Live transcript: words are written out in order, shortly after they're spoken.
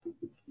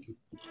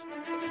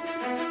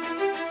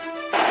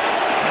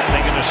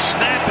to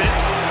snap it,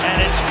 and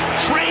it's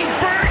Trey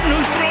Burton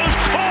who throws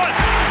caught.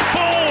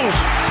 Foles,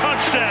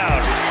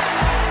 touchdown.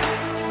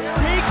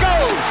 Here he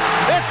goes.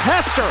 It's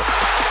Hester.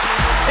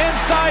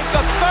 Inside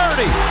the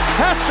 30.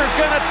 Hester's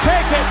going to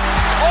take it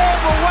all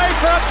the way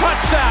for a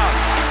touchdown.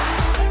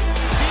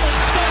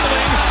 Fields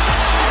stumbling,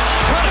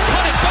 trying to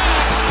cut it back.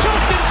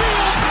 Justin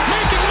Fields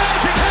making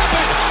magic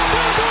happen.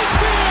 There goes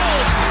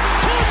Fields.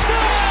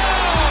 Touchdown!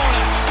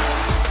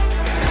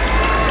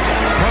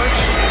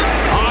 Hurts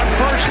on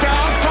first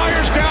down,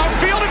 fires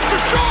downfield. It's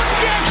Deshaun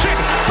Jackson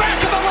back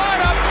in the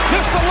lineup.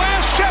 Missed the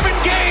last 7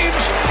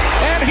 games,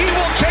 and he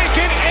will take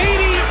it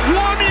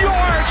 81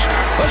 yards.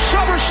 A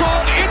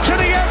somersault into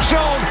the end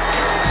zone.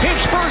 His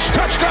first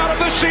touchdown of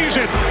the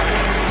season.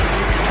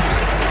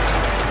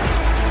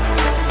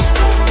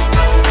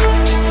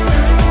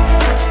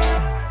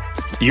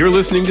 You're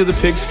listening to the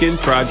Pigskin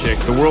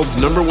Project, the world's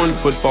 #1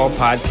 football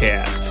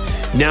podcast.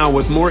 Now,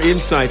 with more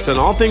insights on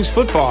all things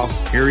football,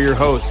 here are your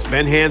hosts,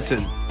 Ben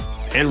Hansen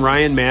and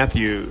Ryan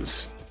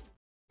Matthews.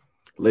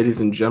 Ladies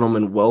and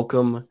gentlemen,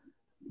 welcome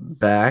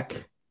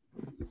back.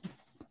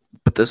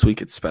 But this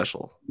week it's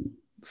special.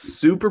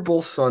 Super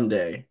Bowl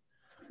Sunday.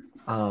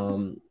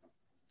 And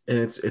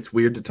it's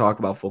weird to talk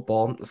about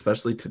football,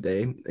 especially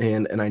today.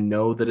 And I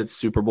know that it's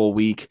Super Bowl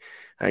week.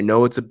 I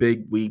know it's a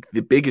big week,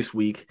 the biggest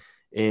week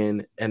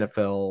in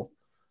NFL,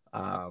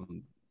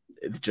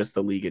 it's just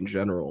the league in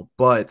general.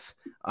 But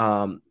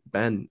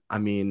Ben, I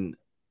mean,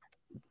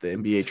 the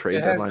NBA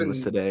trade deadline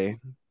was today.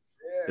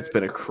 It's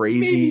been a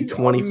crazy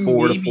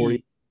 24 to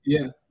 40.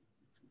 Yeah.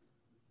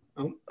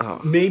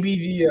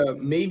 Maybe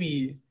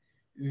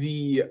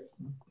the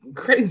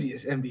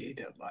craziest NBA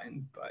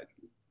deadline, but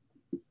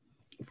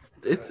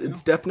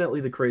it's definitely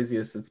the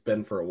craziest it's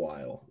been for a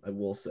while, I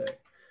will say.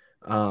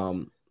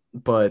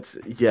 But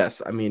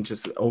yes, I mean,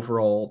 just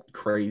overall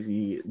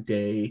crazy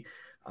day.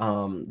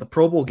 The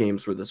Pro Bowl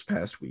games were this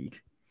past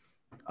week.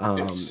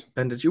 Yes.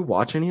 Ben, did you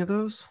watch any of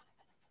those?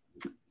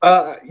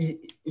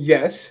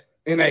 Yes,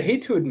 and I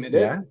hate to admit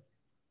it, Yeah.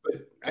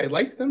 but I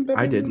liked them better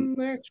I didn't.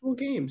 than the actual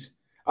games.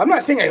 I'm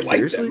not saying I liked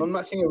Seriously? them. I'm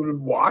not saying I would have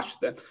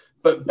watched them,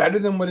 but better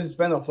than what it's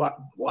been the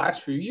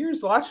last few years.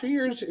 The last few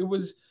years, it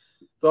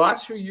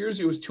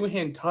was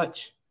two-hand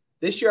touch.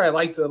 This year, I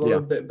liked it a little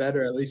bit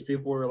better. At least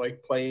people were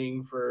like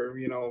playing for,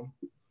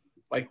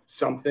 like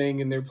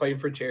something, and they're playing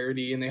for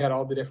charity, and they had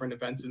all the different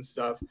events and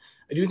stuff.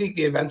 I do think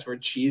the events were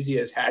cheesy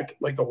as heck,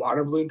 like the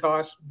water balloon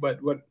toss.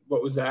 But what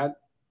was that?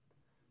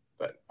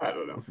 But I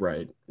don't know.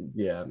 Right.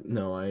 Yeah.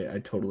 No, I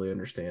totally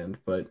understand.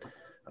 But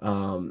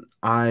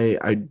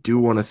I do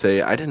want to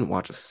say I didn't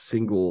watch a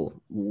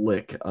single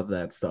lick of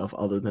that stuff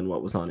other than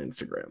what was on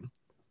Instagram.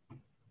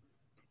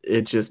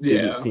 It just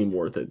didn't seem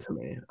worth it to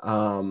me.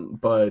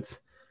 But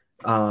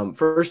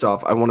first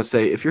off, I want to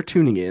say if you're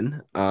tuning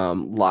in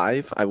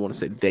live, I want to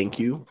say thank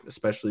you,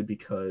 especially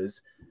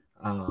because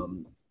I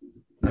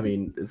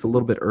mean, it's a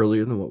little bit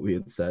earlier than what we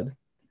had said.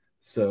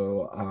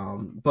 So,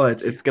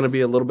 but it's going to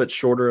be a little bit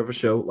shorter of a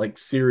show, like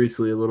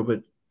seriously, a little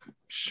bit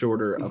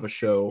shorter of a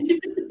show.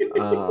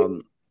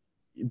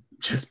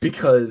 Just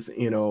because, we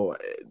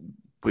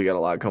got a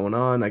lot going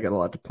on. I got a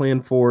lot to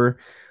plan for.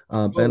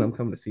 Ben, I'm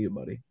coming to see you,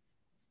 buddy.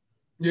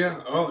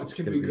 Yeah. Oh, it's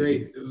going to be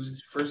great. It was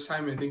the first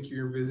time I think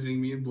you're visiting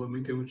me in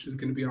Bloomington, which is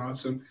going to be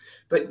awesome.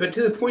 But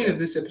to the point of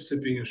this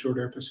episode being a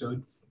shorter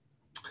episode,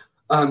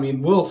 I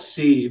mean, we'll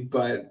see.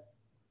 But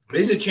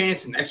there's a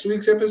chance next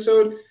week's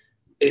episode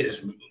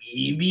is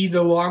maybe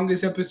the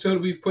longest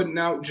episode we've put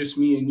out, just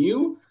me and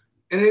you.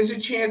 And there's a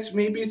chance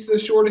maybe it's the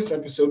shortest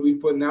episode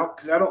we've put out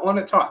because I don't want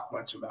to talk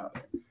much about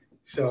it.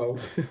 So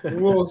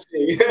we'll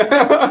see.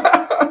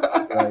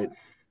 Right.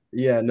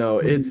 Yeah, no,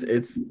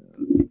 it's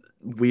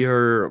we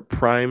are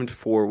primed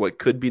for what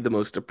could be the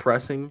most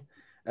depressing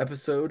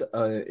episode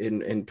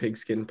in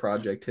Pigskin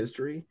Project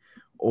history,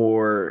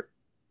 or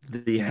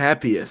the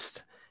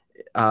happiest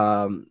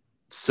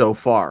so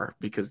far,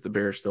 because the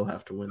Bears still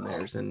have to win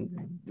theirs,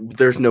 and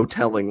there's no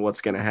telling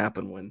what's going to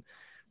happen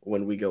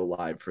when we go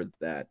live for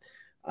that.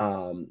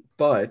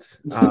 But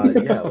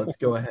let's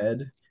go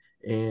ahead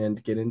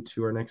and get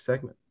into our next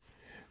segment.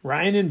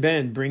 Ryan and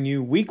Ben bring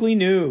you weekly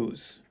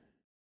news.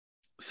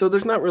 So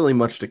there's not really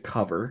much to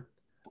cover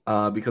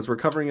because we're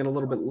covering it a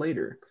little bit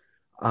later.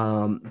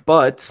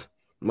 But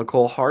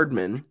Mecole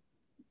Hardman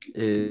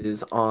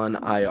is on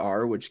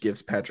IR, which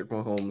gives Patrick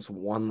Mahomes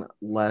one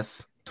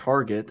less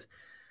target.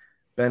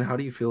 Ben, how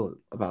do you feel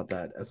about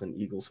that as an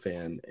Eagles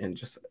fan and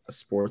just a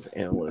sports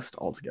analyst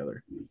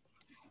altogether?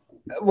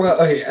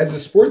 Well, okay, as a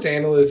sports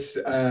analyst,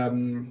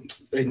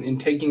 in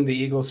taking the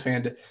Eagles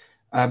fan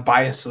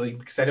biasly,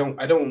 because I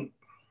don't.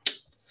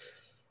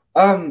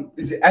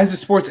 As a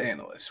sports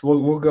analyst,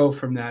 we'll go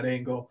from that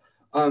angle.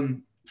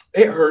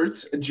 It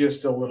hurts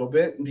just a little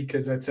bit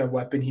because that's a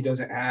weapon he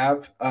doesn't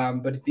have.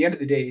 But at the end of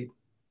the day,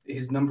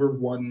 his number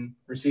one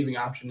receiving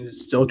option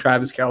is still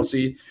Travis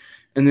Kelce,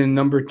 and then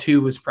number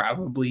two is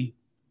probably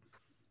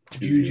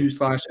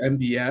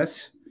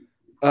Juju/MBS.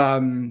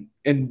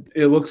 And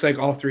it looks like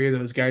all three of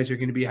those guys are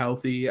going to be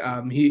healthy.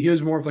 He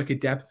was more of like a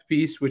depth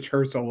piece, which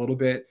hurts a little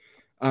bit.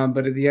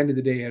 But at the end of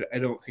the day, I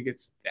don't think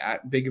it's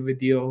that big of a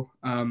deal.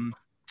 I'll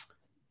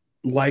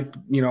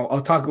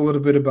talk a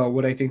little bit about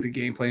what I think the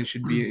game plan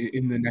should be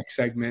in the next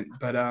segment.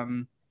 But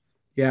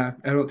yeah,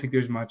 I don't think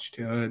there's much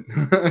to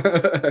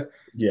it.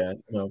 Yeah,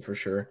 no, for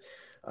sure.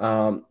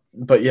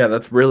 But yeah,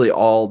 that's really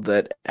all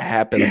that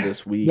happened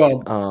this week.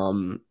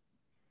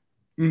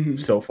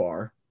 So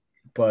far.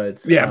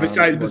 But yeah,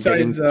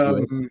 besides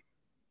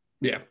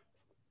yeah.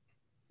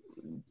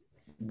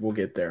 We'll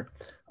get there.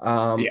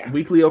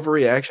 Weekly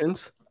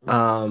overreactions.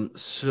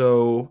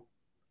 So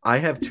I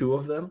have 2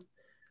 of them.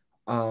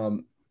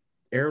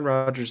 Aaron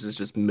Rodgers is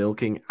just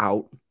milking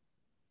out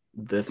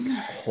this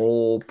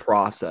whole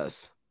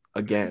process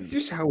again. It's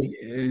just how he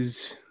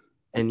is.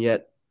 And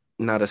yet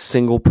not a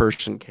single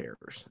person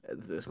cares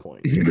at this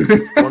point. It's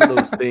just one of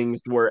those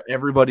things where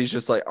everybody's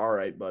just like, all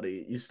right,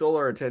 buddy, you stole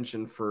our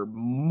attention for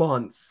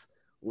months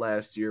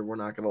last year. We're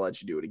not going to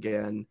let you do it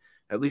again,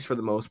 at least for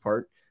the most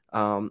part.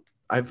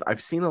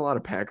 I've seen a lot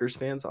of Packers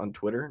fans on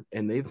Twitter,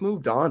 and they've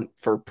moved on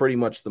for pretty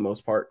much the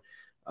most part.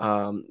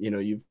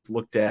 You've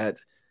looked at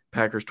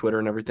Packers Twitter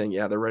and everything.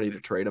 Yeah, they're ready to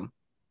trade him.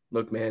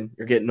 Look, man,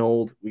 you're getting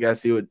old. We got to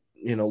see what,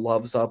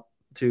 Love's up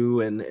to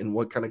and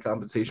what kind of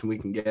compensation we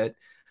can get.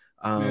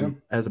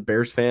 As a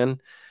Bears fan,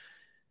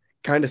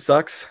 kind of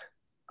sucks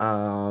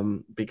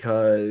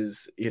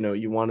because,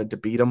 you wanted to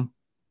beat them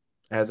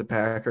as a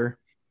Packer.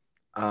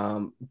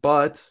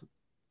 But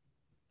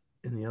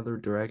in the other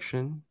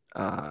direction,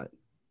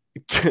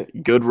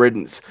 good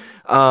riddance.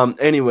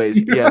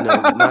 Anyways, yeah, no,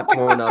 not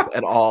torn up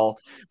at all.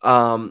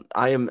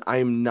 I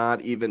am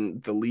not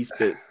even the least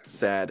bit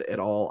sad at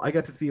all. I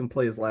got to see him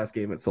play his last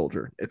game at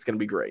Soldier. It's going to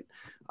be great.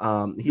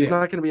 He's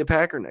not going to be a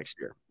Packer next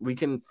year. We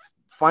can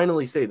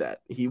finally say that.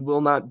 He will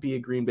not be a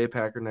Green Bay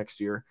Packer next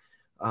year.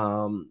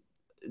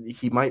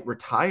 He might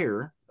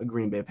retire a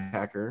Green Bay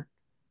Packer,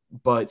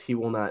 but he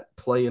will not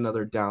play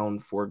another down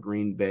for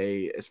Green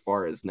Bay as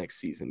far as next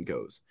season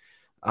goes.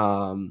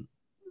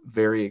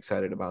 Very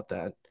excited about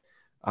that.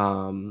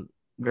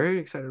 Very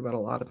excited about a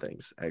lot of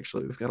things,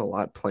 actually. We've got a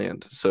lot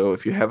planned. So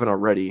if you haven't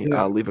already,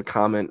 leave a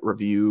comment,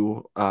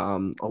 review, a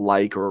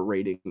like, or a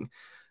rating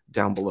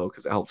down below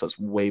because it helps us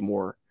way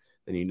more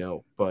than you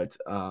know. But,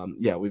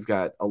 we've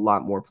got a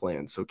lot more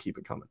planned, so keep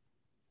it coming.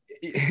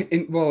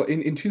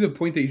 And to the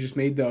point that you just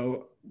made,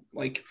 though,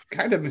 like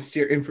kind of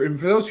mysterious. And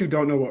for those who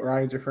don't know what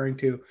Ryan's referring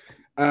to,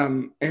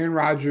 Aaron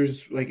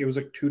Rodgers, it was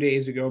 2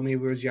 days ago,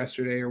 maybe it was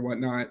yesterday or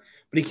whatnot,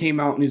 but he came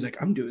out and he's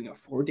like, I'm doing a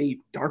 4-day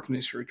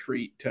darkness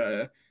retreat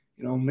to,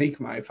 make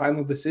my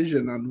final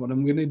decision on what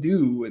I'm going to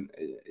do. And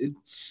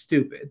it's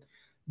stupid.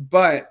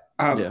 But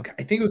I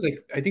think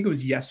it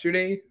was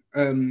yesterday,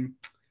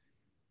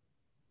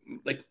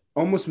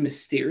 almost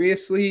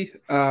mysteriously,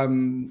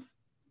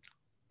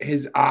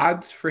 his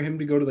odds for him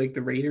to go to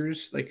the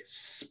Raiders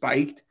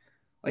spiked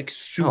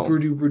super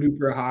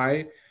duper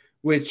high,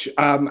 which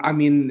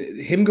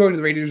him going to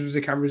the Raiders was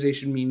a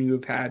conversation me and you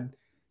have had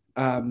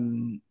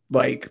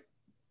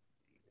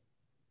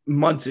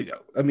months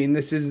ago.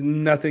 This is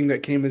nothing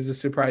that came as a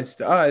surprise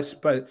to us,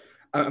 but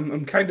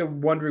I'm kind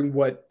of wondering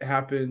what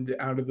happened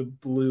out of the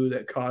blue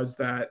that caused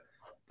that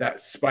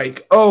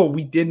spike. Oh,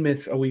 we did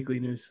miss a weekly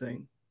news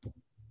thing.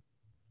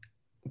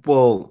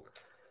 Well,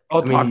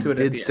 I'll talk to it.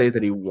 He did say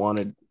that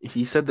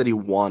he said that he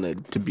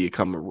wanted to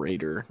become a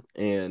Raider,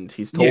 and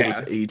he's told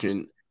his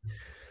agent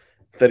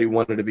that he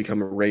wanted to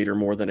become a Raider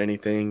more than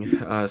anything,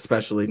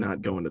 especially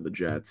not going to the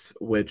Jets,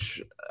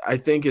 which I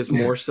think is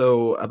more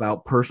so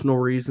about personal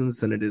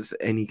reasons than it is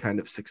any kind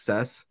of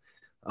success.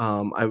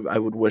 I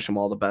would wish him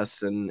all the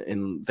best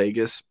in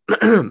Vegas.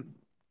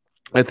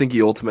 I think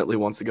he ultimately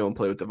wants to go and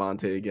play with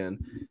Devontae again.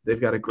 They've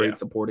got a great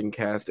supporting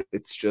cast.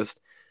 It's just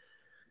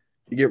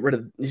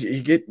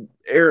you get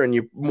Aaron,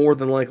 you more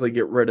than likely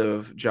get rid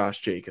of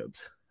Josh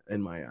Jacobs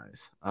in my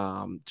eyes,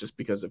 just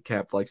because of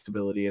cap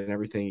flexibility and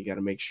everything. You got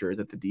to make sure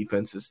that the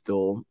defense is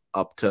still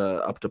up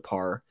to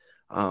par.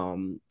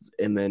 And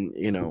then,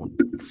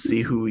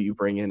 see who you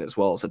bring in as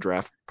well as a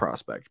draft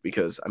prospect,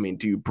 because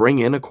do you bring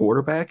in a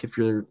quarterback if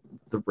you're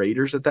the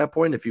Raiders at that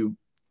point, if you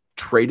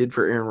traded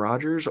for Aaron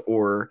Rodgers,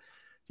 or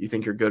do you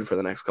think you're good for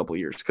the next couple of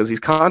years? Because he's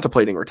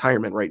contemplating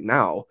retirement right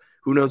now.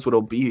 Who knows what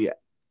it'll be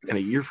in a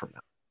year from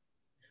now?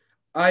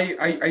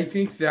 I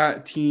think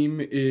that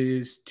team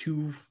is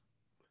too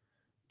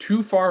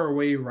far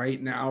away right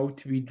now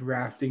to be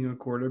drafting a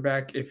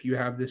quarterback if you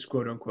have this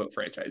quote unquote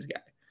franchise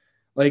guy.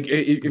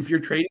 If you're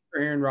trading for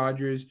Aaron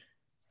Rodgers,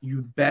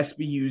 you best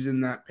be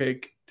using that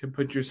pick to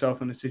put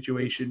yourself in a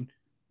situation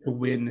to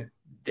win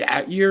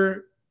that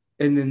year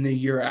and then the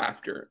year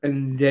after.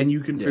 And then you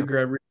can figure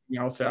everything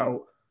else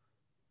out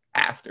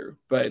after.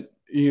 But,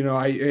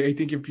 I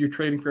think if you're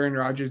trading for Aaron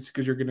Rodgers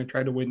because you're going to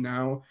try to win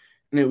now,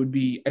 and it would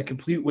be a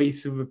complete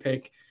waste of a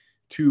pick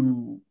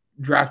to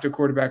draft a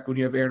quarterback when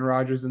you have Aaron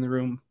Rodgers in the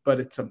room,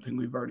 but it's something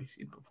we've already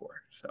seen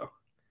before. So,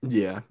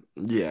 yeah,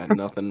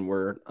 nothing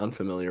we're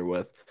unfamiliar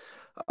with.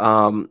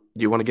 Do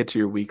you want to get to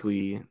your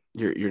weekly,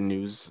 your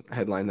news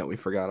headline that we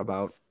forgot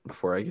about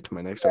before I get to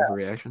my next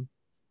overreaction?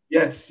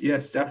 Yes,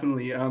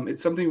 definitely.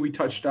 It's something we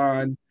touched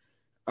on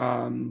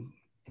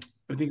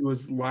I think it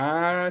was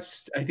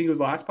last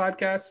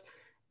podcast.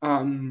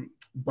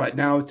 But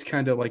now it's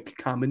kind of like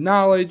common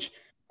knowledge.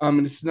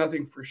 And it's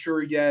nothing for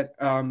sure yet.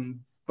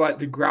 But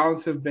the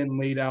grounds have been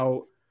laid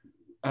out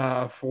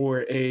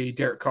for a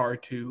Derek Carr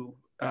to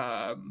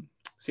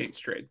Saints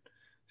trade.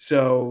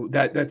 So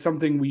that's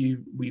something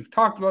we've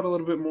talked about a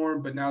little bit more,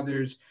 but now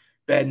there's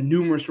been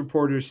numerous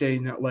reporters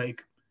saying that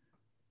like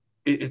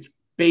it's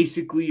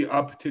basically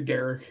up to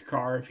Derek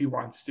Carr if he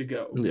wants to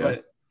go. Yeah.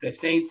 But the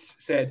Saints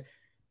said,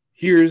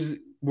 here's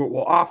what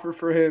we'll offer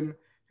for him.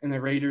 And the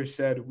Raiders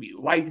said, we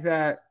like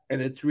that.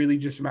 And it's really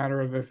just a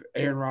matter of if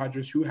Aaron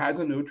Rodgers, who has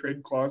a no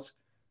trade clause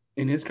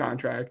in his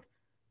contract,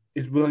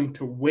 is willing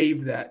to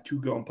waive that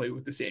to go and play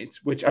with the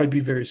Saints, which I'd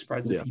be very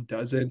surprised if he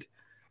doesn't.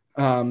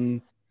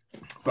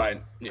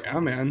 But yeah,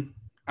 man,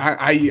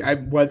 I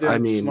whether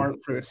it's smart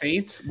for the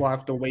Saints, we'll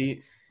have to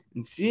wait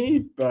and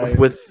see. But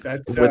with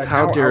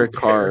how Derek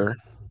Carr,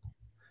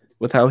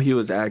 with how he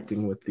was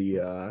acting with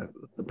the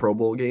Pro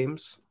Bowl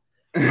games,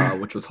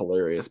 which was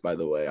hilarious, by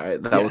the way.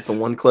 That was the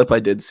one clip I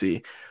did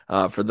see.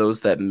 For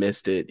those that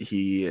missed it,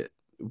 he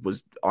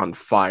was on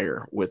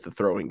fire with the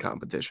throwing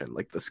competition,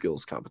 like the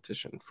skills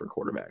competition for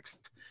quarterbacks.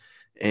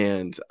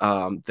 And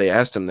they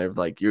asked him, they're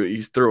like,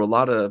 you threw a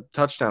lot of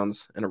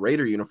touchdowns in a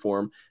Raider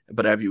uniform,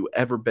 but have you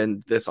ever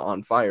been this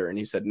on fire? And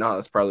he said, no,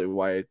 that's probably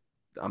why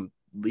I'm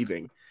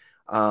leaving.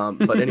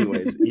 But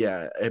anyways,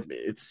 yeah,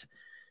 it's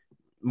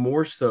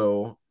more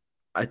so,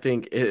 I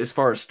think as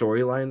far as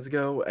storylines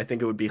go, I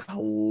think it would be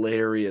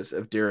hilarious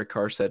if Derek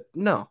Carr said,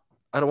 no,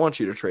 I don't want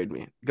you to trade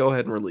me. Go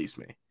ahead and release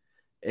me.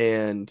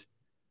 And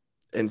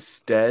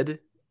instead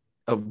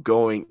of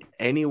going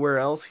anywhere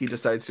else, he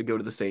decides to go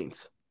to the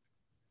Saints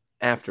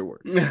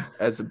afterwards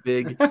as a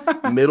big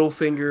middle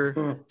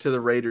finger to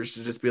the Raiders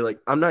to just be like,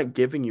 I'm not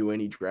giving you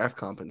any draft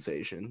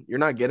compensation. You're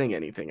not getting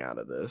anything out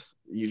of this.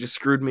 You just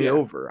screwed me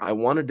over. I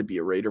wanted to be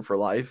a Raider for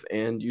life,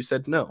 and you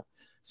said no.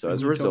 So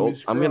as a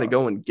result, I'm going to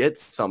go and get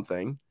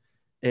something,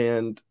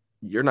 and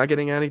you're not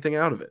getting anything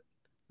out of it.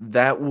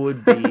 That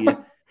would be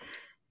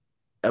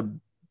a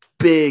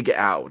big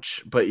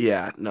ouch. But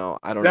yeah, no,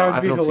 I don't know. I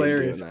don't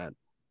hilarious. See him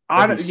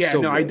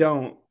doing that. I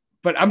don't.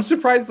 But I'm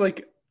surprised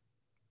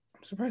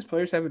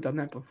players haven't done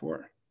that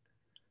before.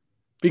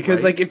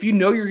 Because like if you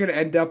know you're going to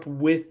end up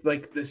with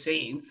like the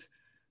Saints,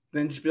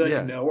 then just be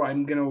like, no,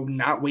 I'm going to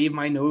not waive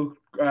my no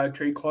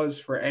trade clause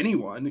for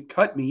anyone.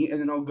 Cut me, and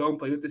then I'll go and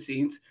play with the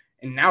Saints.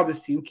 And now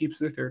this team keeps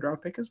their third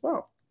round pick as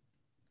well.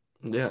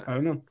 Yeah. I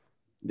don't know.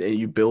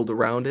 You build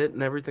around it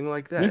and everything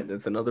like that. Yeah.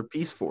 That's another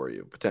piece for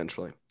you,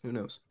 potentially. Who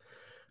knows?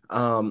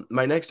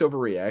 My next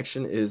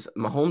overreaction is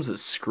Mahomes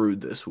is screwed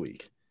this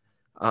week.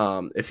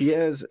 If he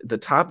has the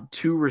top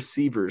two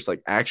receivers,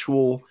 like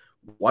actual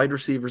wide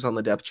receivers on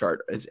the depth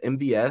chart, is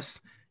MVS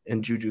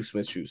and Juju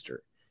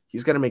Smith-Schuster.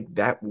 He's got to make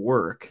that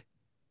work.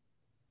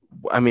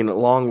 I mean,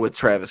 along with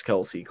Travis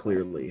Kelce,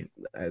 clearly,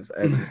 as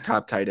his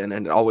top tight end,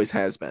 and it always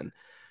has been.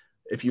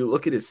 If you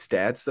look at his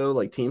stats, though,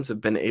 like teams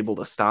have been able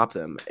to stop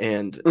them,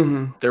 and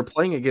they're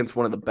playing against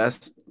one of the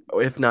best,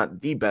 if not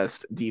the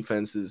best,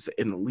 defenses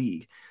in the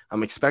league.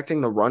 I'm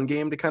expecting the run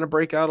game to kind of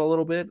break out a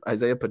little bit.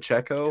 Isaiah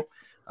Pacheco,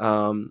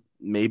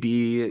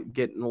 maybe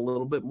getting a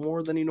little bit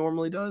more than he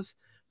normally does,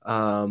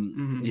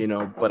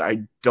 but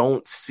I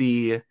don't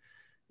see,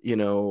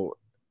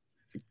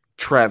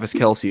 Travis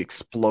Kelce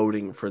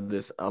exploding for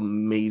this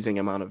amazing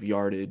amount of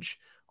yardage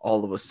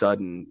all of a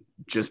sudden,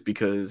 just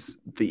because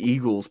the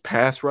Eagles'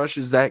 pass rush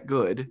is that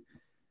good,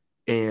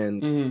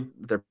 and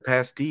their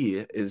pass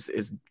D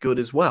is good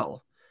as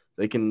well.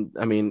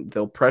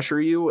 They'll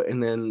pressure you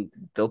and then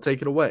they'll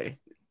take it away.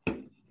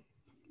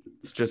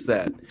 It's just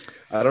that.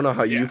 I don't know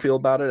how you feel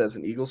about it as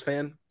an Eagles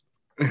fan.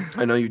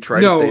 I know you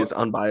try to stay as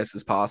unbiased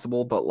as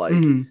possible, but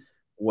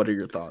what are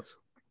your thoughts?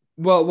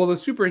 Well, the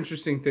super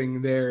interesting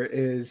thing there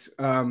is,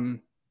 so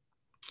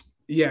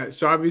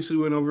obviously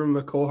we went over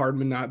Mecole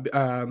Hardman not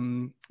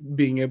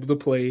being able to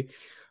play,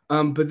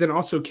 but then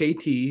also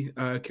KT,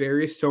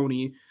 Kadarius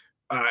Toney,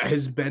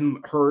 has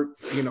been hurt.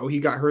 He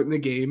got hurt in the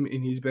game,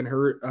 and he's been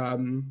hurt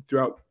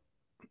throughout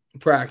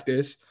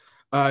practice.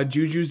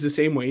 Juju's the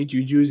same way.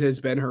 Juju's has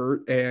been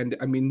hurt, and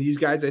these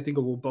guys I think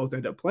will both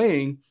end up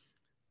playing,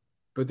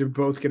 but they're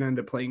both going to end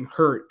up playing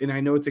hurt. And I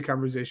know it's a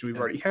conversation we've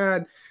already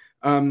had,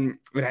 and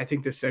I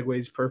think this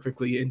segues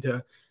perfectly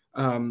into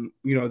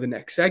the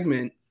next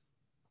segment.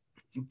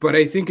 But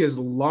I think as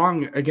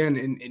long, again,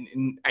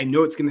 and I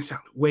know it's going to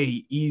sound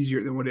way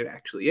easier than what it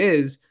actually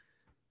is,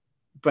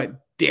 but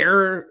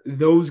dare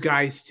those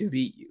guys to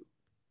beat you.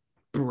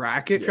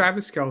 Bracket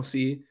Travis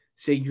Kelce.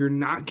 Say you're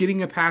not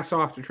getting a pass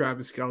off to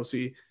Travis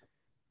Kelce.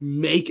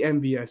 Make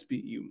MVS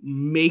beat you.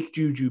 Make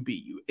Juju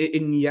beat you.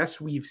 And yes,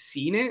 we've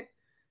seen it,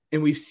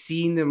 and we've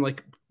seen them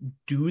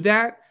do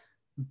that.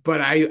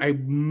 But I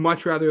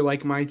much rather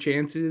like my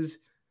chances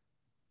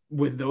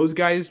with those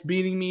guys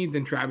beating me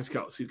than Travis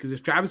Kelce. Because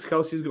if Travis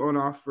Kelce is going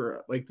off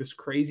for this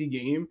crazy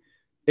game,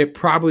 it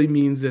probably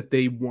means that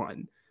they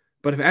won.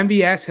 But if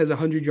MVS has a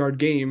 100-yard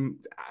game,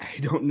 I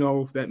don't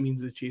know if that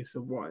means the Chiefs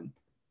have won.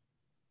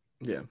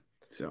 Yeah.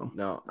 So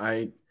no,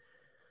 I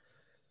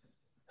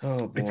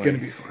Oh boy. It's gonna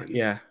be fun.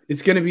 Yeah.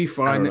 It's gonna be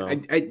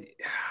fun.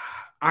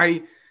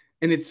 I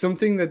And it's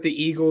something that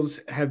the Eagles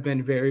have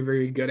been very,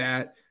 very good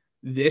at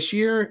this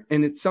year,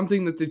 and it's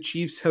something that the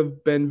Chiefs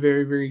have been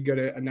very, very good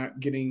at not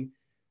getting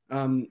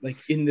like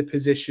in the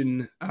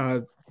position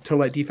to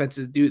let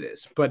defenses do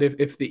this. But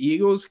if the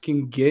Eagles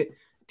can get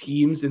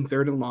teams in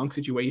third and long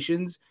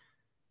situations,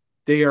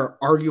 they are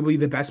arguably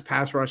the best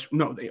pass rush.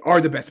 No, they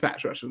are the best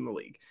pass rush in the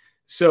league.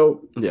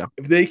 So Yeah.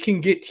 if they can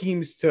get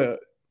teams to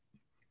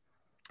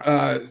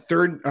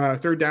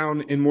third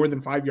down in more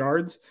than 5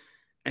 yards,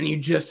 and you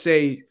just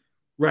say,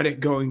 Reddick,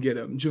 go and get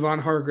him. Javon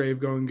Hargrave,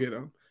 go and get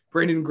him.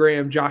 Brandon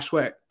Graham, Josh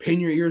Sweat, pin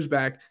your ears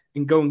back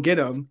and go and get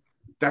him.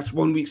 That's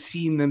when we've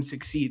seen them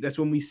succeed. That's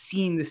when we've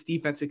seen this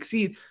defense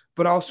succeed.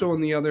 But also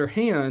on the other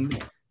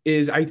hand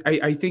is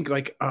I think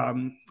like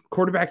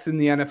quarterbacks in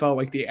the NFL,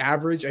 like the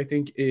average, I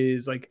think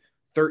is like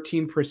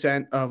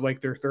 13% of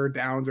like their third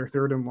downs or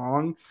third and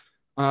long.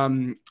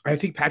 I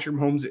think Patrick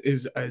Mahomes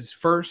is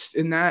first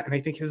in that, and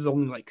I think his is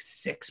only like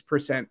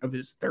 6% of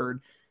his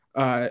third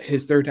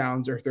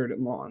downs or third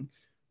and long,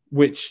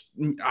 which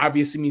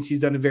obviously means he's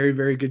done a very,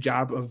 very good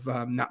job of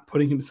not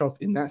putting himself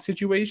in that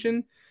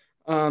situation.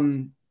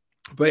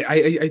 But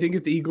I think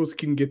if the Eagles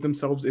can get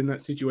themselves in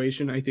that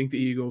situation, I think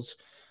the Eagles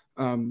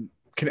can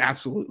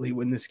absolutely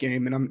win this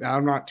game, and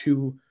I'm not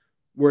too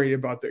worried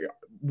about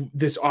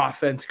this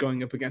offense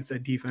going up against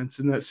that defense.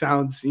 And that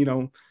sounds,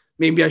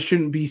 maybe I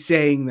shouldn't be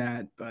saying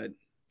that, but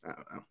I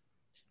don't know.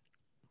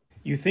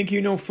 You think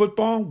you know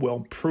football?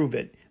 Well, prove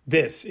it.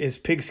 This is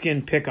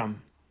Pigskin Pick'em.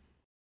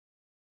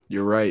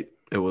 You're right.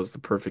 It was the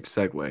perfect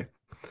segue.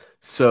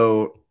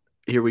 So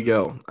here we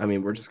go. I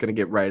mean, we're just going to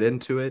get right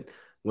into it.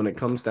 When it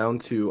comes down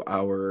to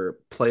our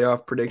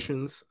playoff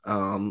predictions,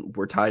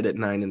 we're tied at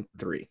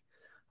 9-3.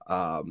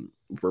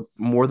 We're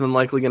more than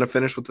likely going to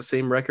finish with the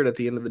same record at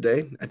the end of the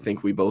day. I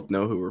think we both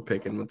know who we're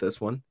picking with this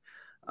one.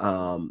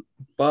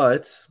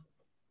 But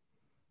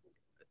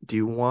do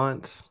you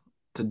want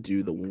to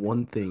do the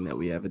one thing that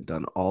we haven't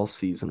done all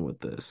season with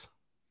this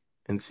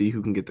and see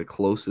who can get the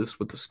closest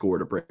with the score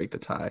to break the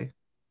tie?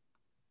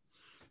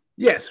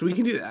 Yes, we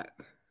can do that.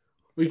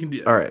 We can do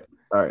that. All right.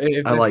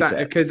 I like that.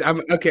 Because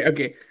I'm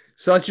okay.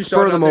 So let's just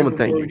spur of the moment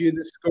thing. We do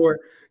the score.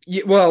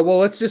 Yeah, well,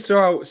 let's just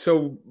throw out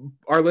so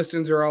our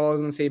listeners are all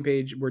on the same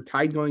page. We're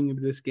tied going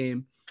into this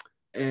game,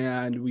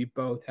 and we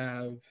both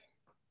have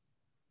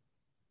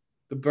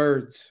the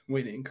Birds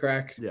winning,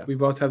 correct? Yeah. We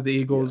both have the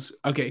Eagles.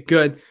 Yes. Okay,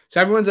 good.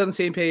 So everyone's on the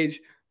same page.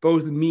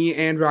 Both me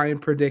and Ryan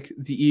predict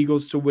the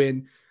Eagles to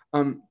win.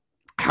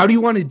 How do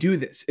you want to do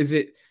this? Is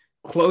it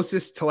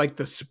closest to like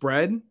the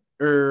spread?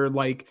 Or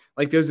like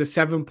there's a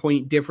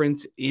 7-point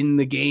difference in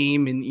the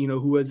game, and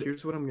who has.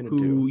 Here's what I'm gonna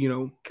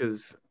do.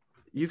 Because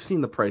you've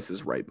seen the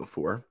prices right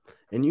before,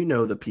 and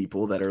the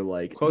people that are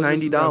like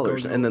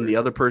 $90, and then the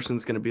other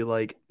person's gonna be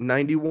like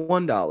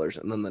 $91,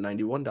 and then the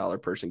 $91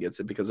 person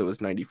gets it because it was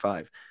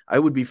 $95. I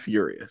would be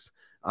furious.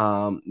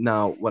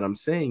 Now what I'm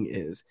saying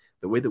is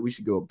the way that we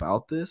should go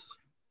about this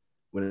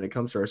when it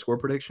comes to our score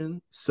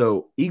prediction.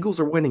 So Eagles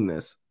are winning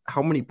this.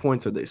 How many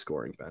points are they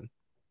scoring, Ben?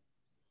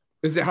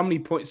 Is it how many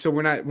points? So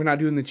we're not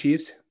doing the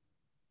Chiefs?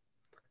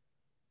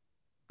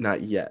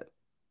 Not yet.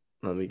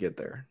 Let me get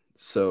there.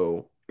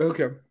 So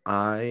okay.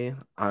 I'm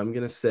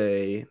gonna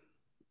say,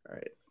 all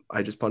right,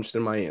 I just punched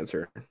in my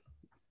answer.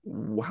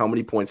 How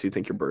many points do you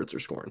think your Birds are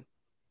scoring?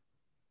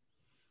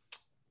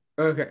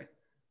 Okay.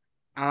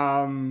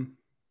 I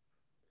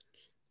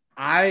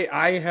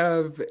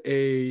have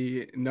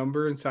a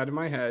number inside of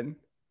my head.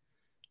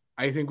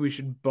 I think we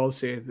should both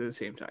say it at the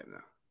same time, though.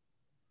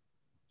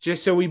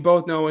 Just so we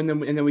both know, and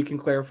then we can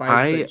clarify.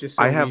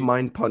 I have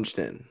mine punched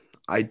in.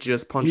 I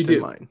just punched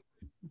in mine.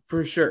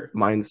 For sure.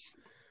 Mine's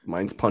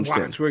punched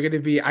in. We're going to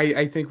be,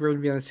 I think we're going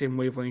to be on the same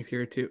wavelength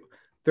here too.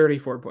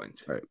 34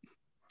 points. All right.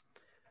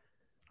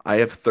 I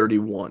have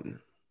 31.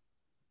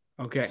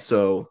 Okay.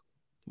 So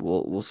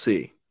we'll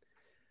see.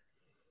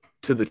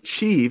 To the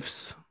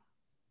Chiefs,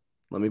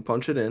 let me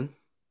punch it in.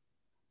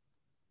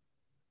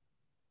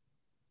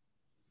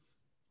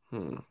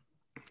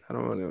 I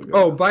don't want to go.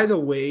 Oh, by the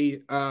way,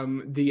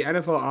 the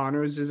NFL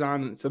Honors is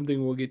on,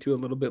 something we'll get to a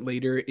little bit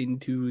later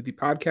into the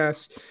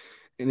podcast.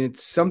 And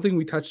it's something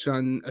we touched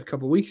on a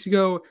couple weeks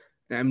ago.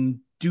 And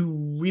I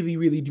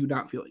really do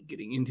not feel like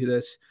getting into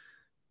this.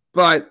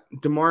 But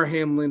DeMar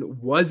Hamlin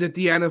was at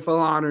the NFL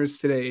Honors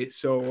today.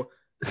 So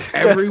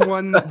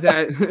everyone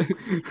that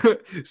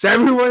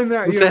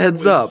just a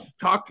heads up.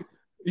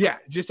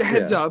 Just a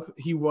heads up.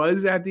 He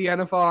was at the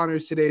NFL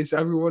Honors today. So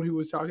everyone who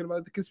was talking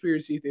about the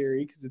conspiracy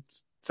theory, because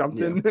it's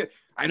something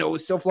I know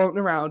was still floating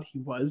around, he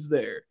was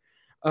there.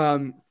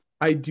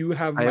 I do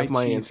have my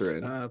Chiefs, answer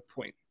in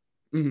point.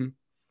 Mm-hmm.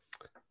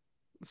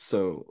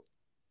 So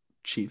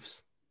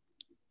Chiefs.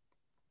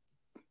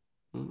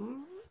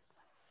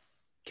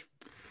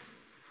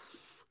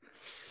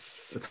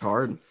 It's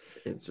hard.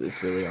 It's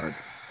really hard.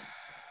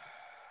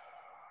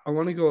 I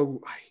want to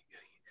go.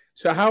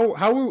 So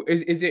how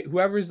is it?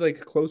 Whoever's like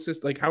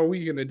closest. Like, how are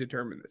we going to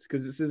determine this?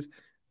 Because this is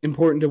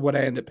important to what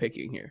I end up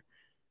picking here.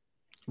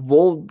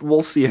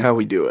 We'll see how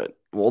we do it.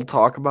 We'll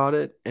talk about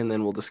it, and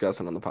then we'll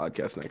discuss it on the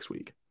podcast next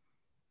week.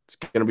 It's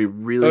going to be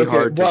really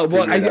hard to figure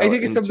it out I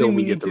think it's something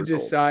we need to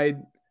result.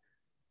 decide.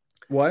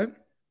 What?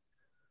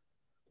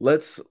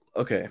 Let's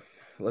look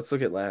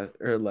at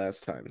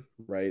last time,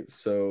 right?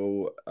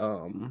 So,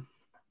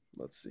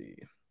 let's see.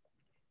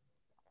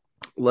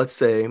 Let's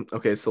say,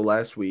 okay, so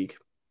last week,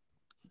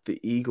 the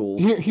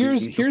Eagles.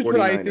 Here's what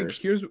I think.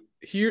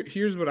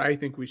 Here's what I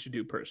think we should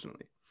do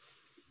personally.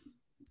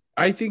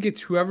 I think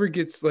it's whoever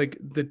gets like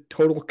the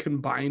total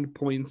combined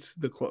points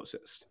the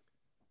closest.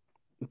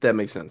 That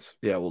makes sense.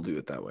 Yeah, we'll do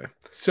it that way.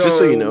 So, just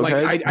so you know, like,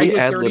 guys, I we did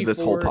ad-lib this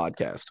whole 34.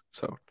 podcast.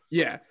 So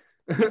Yeah.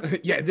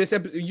 Yeah, this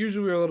episode,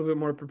 usually we're a little bit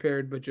more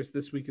prepared, but just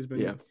this week has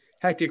been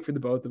hectic for the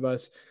both of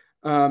us.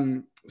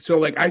 So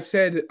like I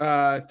said,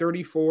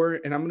 34,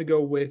 and I'm going to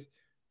go with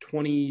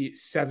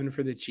 27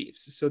 for the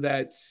Chiefs. So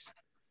that's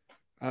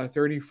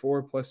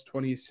 34 plus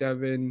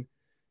 27,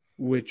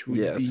 which would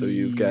be so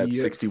you've got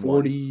 61.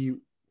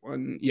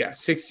 41. Yeah,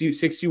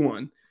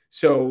 61.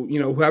 So,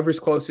 whoever's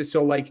closest.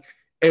 So like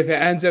if it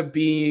ends up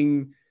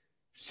being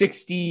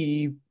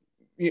 60,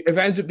 if it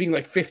ends up being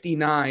like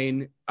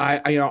 59,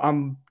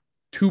 I'm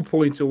 2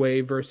 points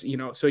away versus,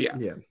 so yeah.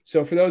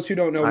 So for those who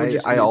don't know,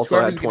 I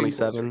also had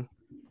 27.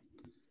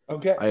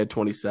 Okay. I had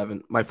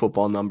 27, my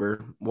football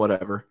number,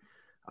 whatever.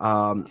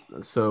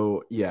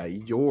 So yeah,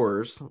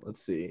 yours,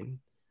 let's see.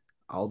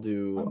 I'll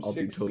do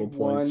total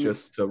points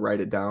just to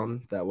write it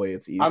down. That way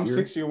it's easier. I'm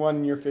 61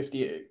 and you're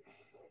 58.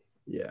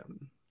 Yeah.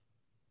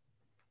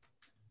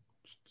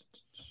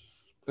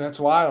 That's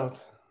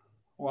wild.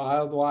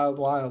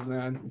 Wild,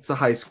 man. That's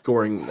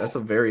a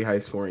very high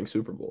scoring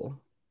Super Bowl.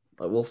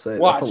 I will say.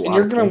 Watch, that's a and lot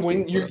you're of gonna points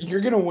win. being put up.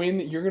 You're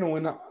gonna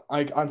win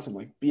like on some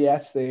like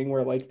BS thing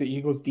where like the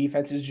Eagles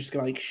defense is just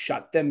gonna like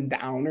shut them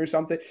down or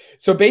something.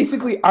 So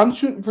basically, I'm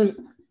shooting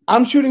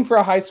for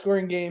a high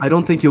scoring game. I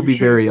don't think you'll be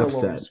very shooting for a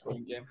upset. lower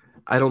scoring game.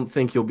 I don't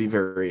think you'll be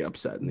very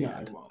upset in the No, I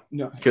end. won't.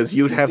 No, Because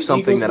you'd have The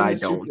something Eagles that win I the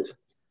Super- don't.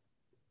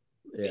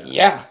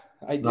 Yeah,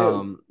 I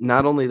do.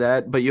 Not only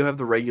that, but you have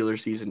the regular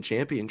season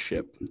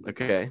championship.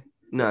 Okay.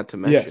 Not to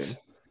mention, Yes.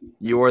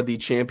 you are the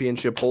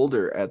championship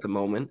holder at the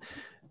moment.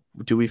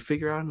 Do we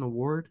figure out an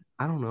award?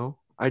 I don't know.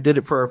 I did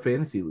it for our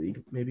fantasy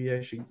league. Maybe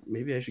I should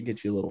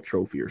get you a little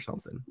trophy or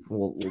something.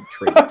 We'll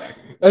trade it back.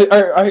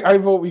 I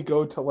vote we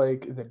go to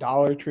like the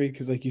Dollar Tree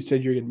because like you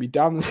said you're gonna be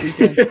down this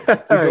weekend. We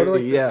go to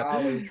like the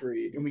Dollar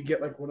Tree and we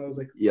get like one of those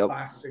like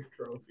plastic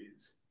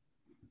trophies.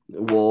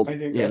 Well, I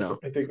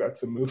think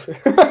that's a move.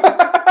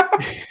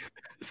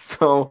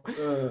 So,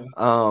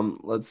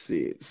 let's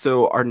see.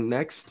 So our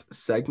next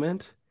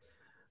segment,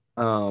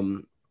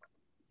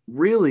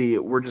 really,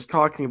 we're just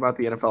talking about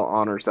the NFL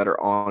honors that are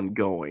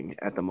ongoing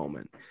at the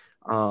moment.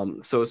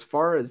 So as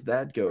far as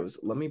that goes,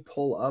 let me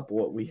pull up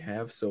what we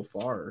have so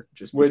far,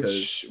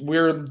 Which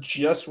we're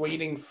just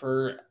waiting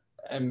for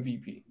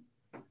MVP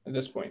at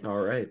this point. All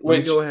right, let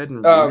me go ahead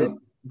and read it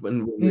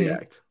when we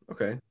react.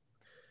 Okay.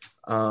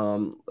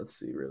 Let's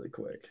see really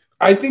quick.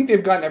 I think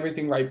they've gotten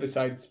everything right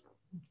besides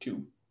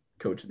 2.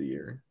 Coach of the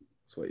year.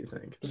 That's what you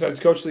think. Besides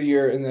Coach of the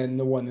Year and then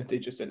the one that they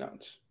just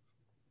announced.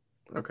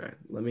 Okay.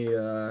 Let me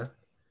all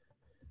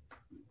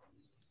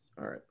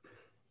right.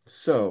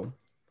 So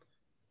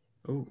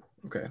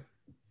okay.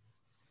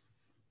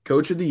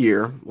 Coach of the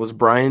Year was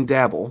Brian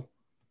Dabble,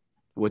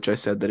 which I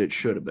said that it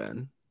should have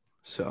been.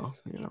 So,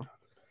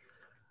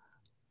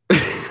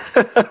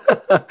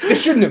 It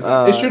shouldn't have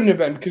been. It shouldn't have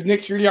been because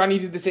Nick Sirianni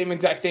did the same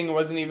exact thing and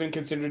wasn't even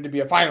considered to be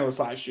a finalist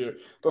last year.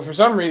 But for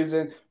some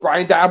reason,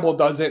 Brian Dabble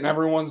does it, and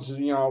everyone's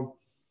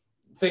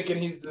thinking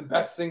he's the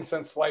best thing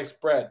since sliced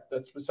bread.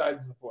 That's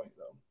besides the point,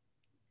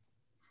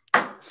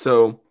 though.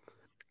 So,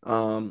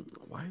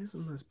 why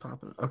isn't this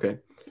popping? Okay.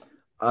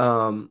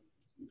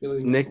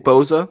 Nick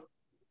Bosa.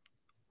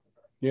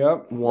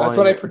 Yep. That's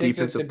what I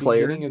predicted at the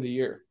beginning of the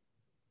year.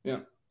 Yeah.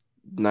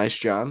 Nice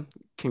job.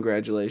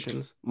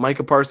 Congratulations.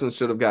 Micah Parsons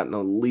should have gotten at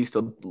least a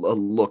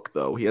look,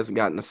 though. He hasn't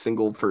gotten a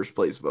single first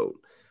place vote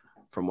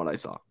from what I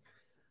saw.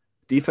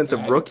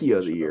 Defensive Rookie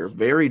of the Year,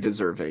 very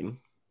deserving.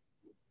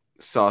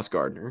 Sauce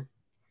Gardner.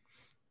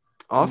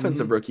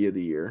 Offensive Rookie of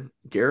the Year,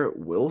 Garrett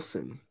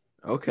Wilson.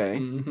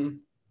 Okay.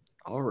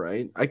 All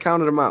right. I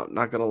counted him out,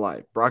 not going to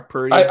lie. Brock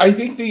Purdy. I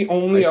think the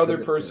only other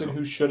person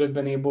who should have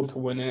been able to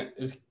win it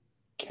is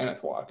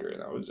Kenneth Walker,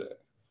 and that was it.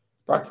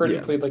 Brock Purdy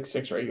played like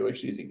 6 regular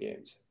season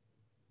games.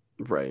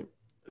 Right.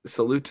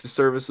 Salute to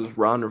service was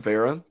Ron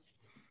Rivera.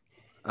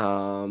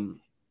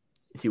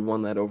 He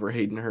won that over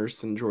Hayden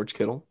Hurst and George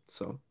Kittle.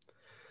 So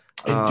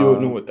I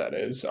don't know what that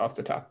is off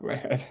the top of my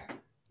head.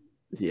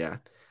 Yeah.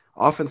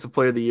 Offensive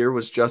Player of the Year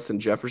was Justin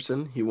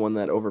Jefferson. He won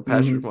that over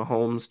Patrick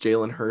Mahomes,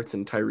 Jalen Hurts,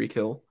 and Tyreek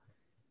Hill.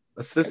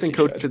 Assistant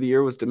Coach of the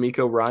Year was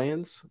D'Amico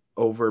Ryans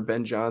over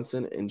Ben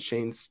Johnson and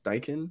Shane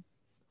Steichen.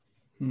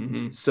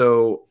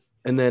 So,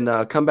 and then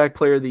Comeback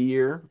Player of the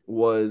Year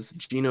was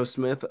Geno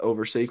Smith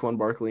over Saquon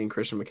Barkley and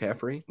Christian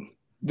McCaffrey.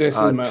 This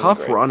is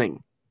tough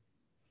running.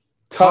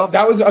 Tough.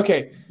 That was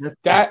okay.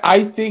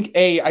 I think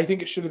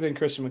it should have been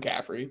Christian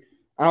McCaffrey.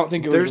 I don't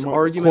think it was. There's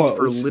arguments close.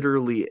 for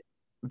literally.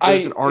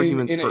 There's an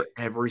argument for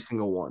every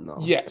single one, though.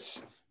 Yes,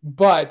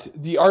 But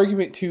the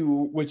argument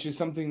too, which is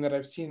something that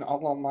I've seen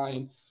all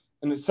online,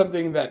 and it's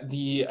something that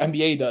the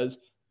NBA does,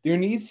 there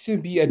needs to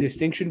be a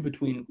distinction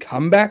between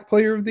comeback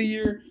player of the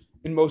year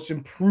and most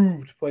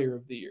improved player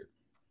of the year.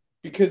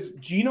 Because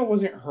Gino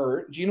wasn't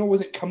hurt. Gino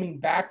wasn't coming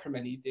back from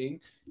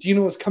anything.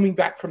 Gino was coming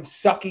back from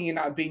sucking and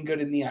not being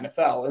good in the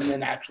NFL and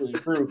then actually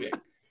improving.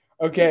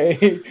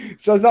 Okay?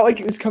 So it's not like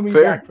he was coming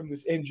back from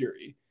this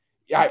injury.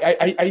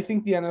 I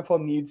think the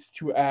NFL needs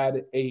to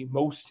add a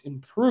most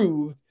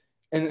improved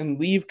and then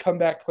leave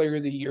comeback player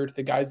of the year to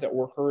the guys that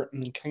were hurt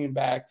and then came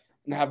back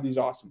and have these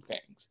awesome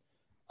things.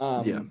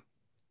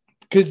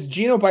 Because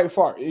Gino, by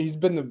far, he's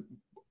been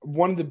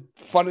one of the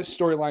funnest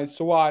storylines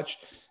to watch.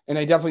 And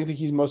I definitely think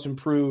he's most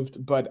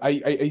improved, but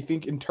I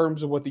think in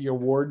terms of what the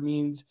award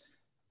means,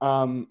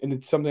 and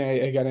it's something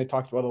I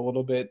talked about a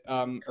little bit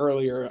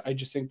earlier. I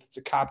just think it's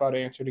a cop-out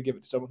answer to give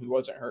it to someone who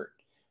wasn't hurt.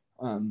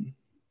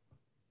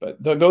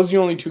 But those are the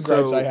only two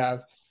gripes I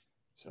have.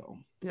 So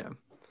yeah,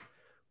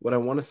 what I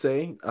want to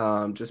say,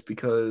 just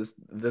because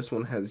this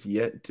one has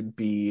yet to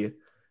be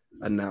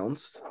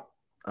announced,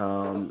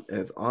 and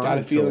it's on got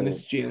a feeling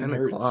it's 10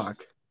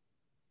 o'clock.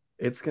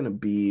 It's gonna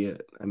be.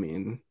 I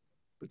mean.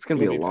 It's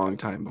going to be a long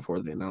time before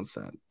they announce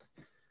that.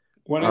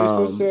 When are they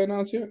supposed to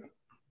announce it?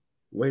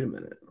 Wait a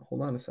minute.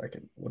 Hold on a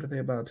second. What are they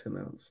about to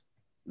announce?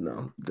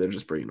 No, they're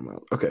just bringing them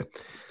out. Okay.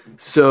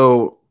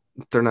 So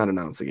they're not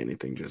announcing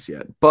anything just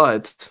yet.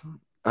 But,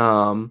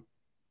 okay.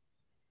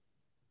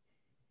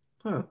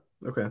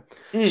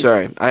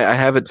 Sorry. I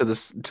have it to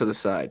the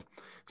side.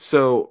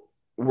 So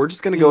we're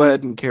just going to go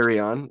ahead and carry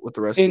on with the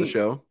rest of the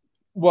show.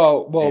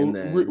 Well,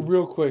 then...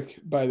 real quick,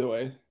 by the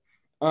way.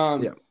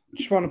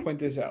 Just want to point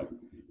this out.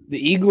 The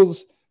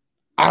Eagles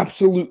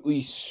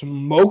absolutely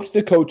smoked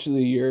the coach of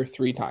the year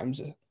 3 times.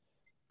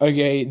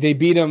 Okay, they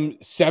beat them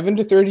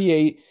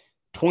 7-38,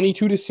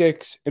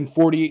 22-6, and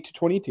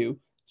 48-22.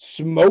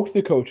 Smoked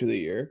the coach of the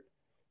year.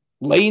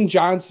 Lane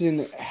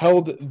Johnson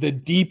held the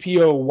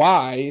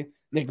DPOY,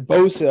 Nick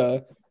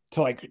Bosa,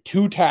 to like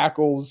 2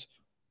 tackles,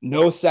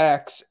 no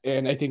sacks,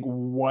 and I think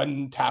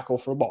 1 tackle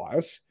for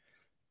loss.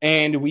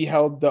 And we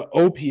held the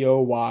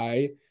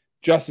OPOY,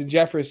 Justin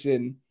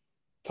Jefferson,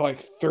 to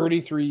like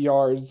 33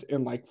 yards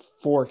and like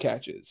 4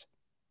 catches.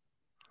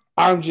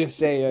 I'm just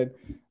saying.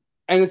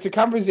 And it's a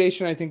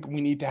conversation I think we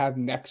need to have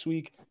next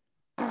week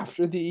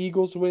after the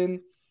Eagles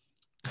win.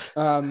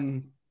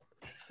 You're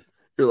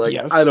like,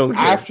 yes, I don't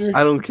care.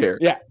 I don't care.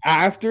 Yeah,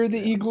 after the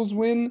Eagles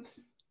win,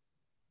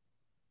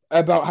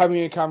 about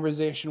having a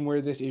conversation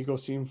where this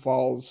Eagles team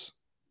falls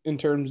in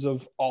terms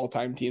of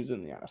all-time teams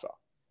in the NFL.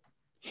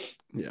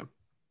 Yeah,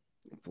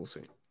 we'll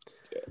see.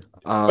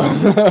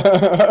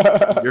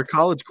 Your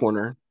college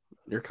corner.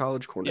 Your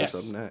college corner's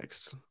up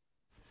next.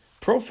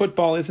 Pro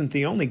football isn't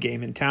the only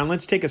game in town.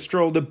 Let's take a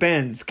stroll to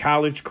Ben's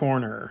College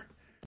Corner.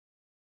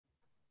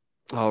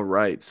 All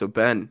right. So,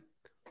 Ben,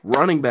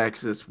 running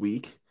backs this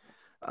week.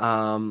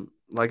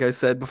 Like I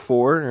said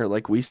before, or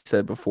like we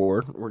said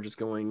before, we're just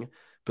going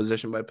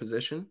position by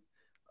position.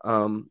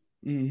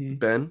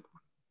 Ben,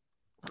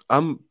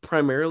 I'm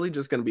primarily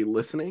just going to be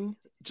listening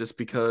just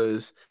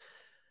because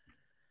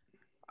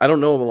I don't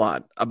know a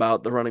lot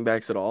about the running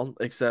backs at all,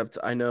 except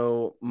I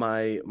know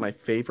my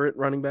favorite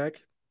running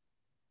back.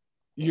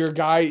 Your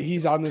guy,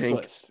 he's on this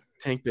list.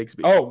 Tank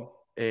Bigsby. Oh,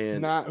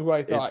 and not who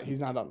I thought.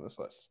 He's not on this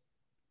list.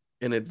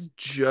 And it's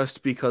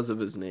just because of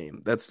his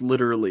name. That's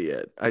literally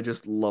it. I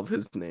just love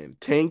his name.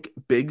 Tank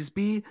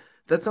Bigsby.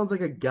 That sounds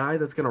like a guy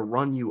that's going to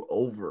run you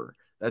over.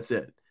 That's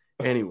it.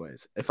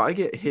 Anyways, if I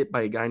get hit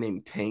by a guy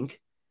named Tank,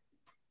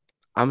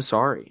 I'm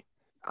sorry.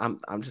 I'm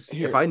just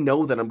If I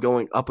know that I'm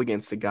going up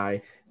against a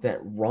guy that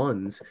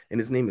runs and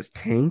his name is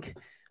Tank,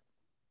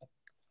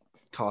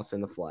 toss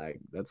in the flag.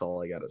 That's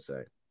all I got to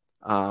say.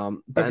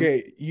 Ben,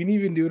 okay, you didn't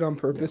even do it on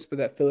purpose, but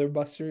that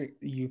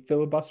you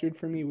filibustered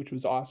for me, which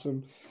was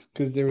awesome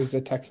because there was a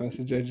text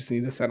message I just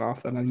need to send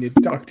off that I need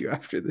to talk to you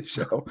after the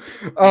show.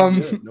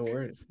 No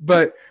worries.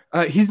 But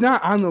he's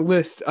not on the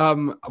list.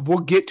 We'll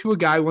get to a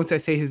guy once I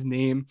say his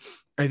name.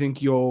 I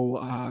think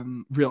you'll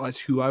realize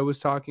who I was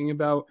talking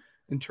about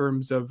in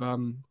terms of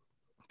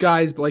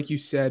guys. But like you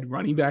said,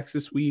 running backs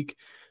this week.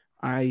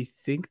 I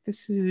think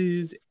this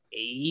is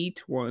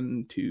 8.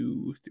 1,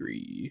 2,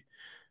 3,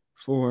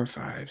 4,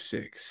 5,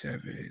 6,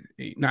 7,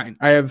 8, 9.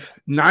 I have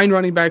 9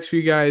 running backs for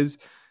you guys,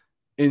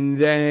 and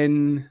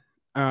then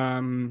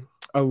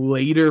a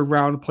later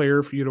round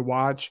player for you to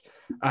watch.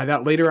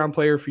 That later round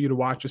player for you to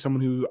watch is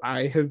someone who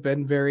I have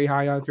been very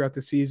high on throughout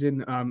the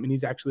season, and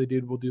he's actually a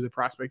dude we'll do the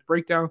prospect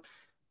breakdown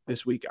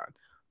this week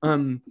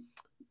on.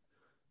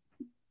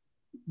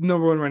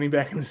 Number 1 running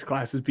back in this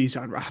class is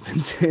Bijan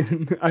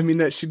Robinson. I mean,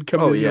 that should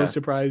come as no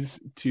surprise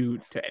to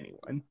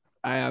anyone.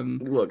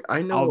 Look,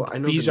 I know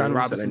Bijan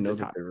Robinson. I know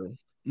that they're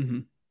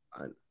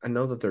I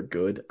know that they're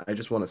good. I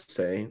just want to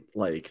say,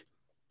 like,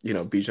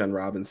 Bijan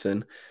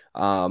Robinson,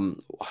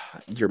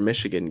 your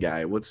Michigan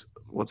guy. What's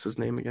his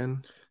name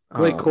again?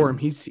 Blake Corum.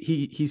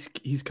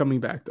 He's coming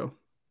back though.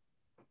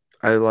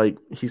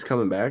 He's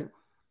coming back.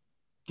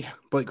 Yeah,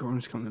 Blake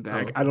Corum's coming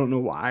back. I don't know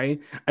why.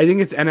 I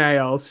think it's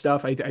NIL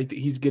stuff.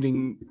 He's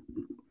getting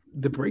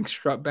the Brinks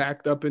truck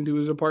backed up into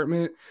his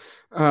apartment.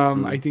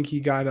 I think he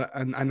got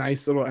a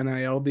nice little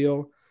NIL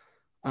deal.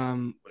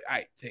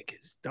 I think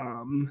it's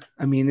dumb.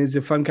 I mean, it's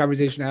a fun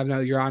conversation to have now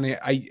that you're on it.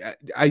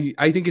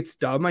 I think it's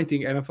dumb. I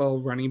think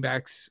NFL running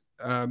backs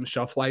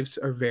shelf lives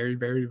are very,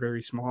 very,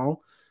 very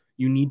small.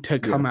 You need to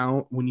come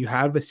out when you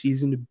have a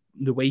season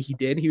the way he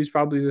did. He was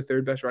probably the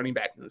third best running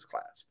back in this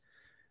class.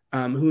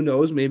 Who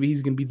knows? Maybe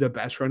he's going to be the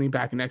best running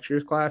back in next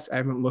year's class. I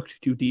haven't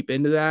looked too deep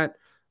into that.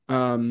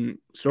 So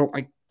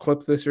don't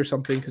clip this or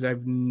something because I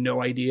have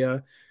no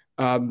idea.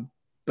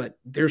 But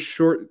their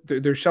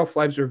shelf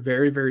lives are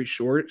very, very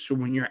short. So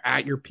when you're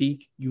at your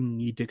peak, you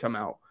need to come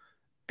out.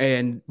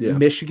 And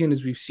Michigan,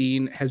 as we've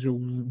seen,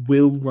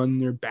 will run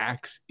their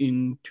backs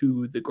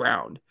into the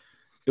ground.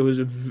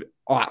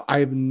 I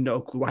have no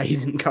clue why he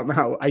didn't come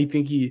out. I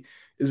think he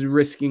is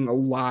risking a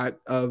lot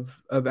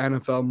of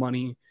NFL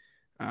money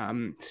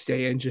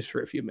staying just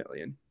for a few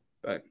million.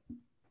 But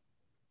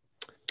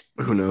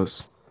who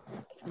knows?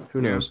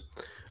 Who knows?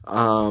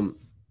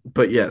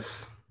 But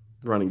yes,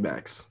 running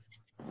backs.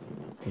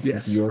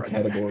 This is your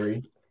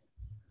category.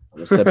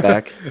 Step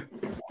back.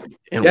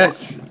 And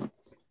yes.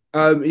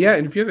 And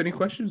if you have any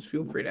questions,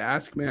 feel free to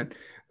ask, man.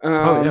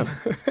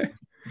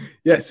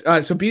 Yes.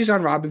 So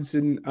Bijan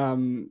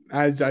Robinson,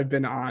 as I've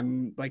been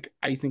on,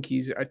 I think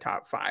he's a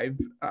top 5,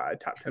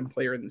 top 10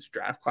 player in this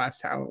draft class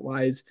talent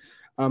wise.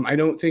 I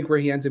don't think where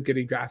he ends up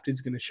getting drafted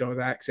is going to show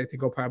that because I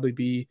think he'll probably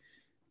be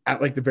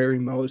at the very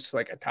most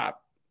a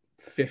top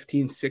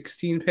 15,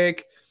 16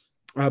 pick.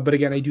 But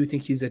again, I do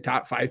think he's a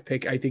top 5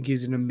 pick. I think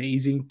he's an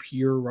amazing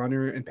pure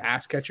runner and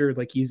pass catcher.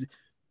 He's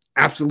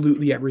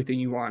absolutely everything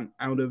you want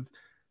out of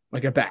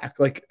a back.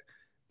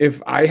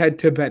 If I had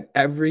to bet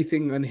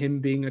everything on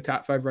him being a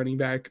top 5 running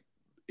back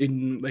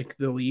in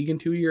the league in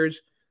 2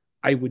 years,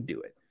 I would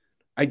do it.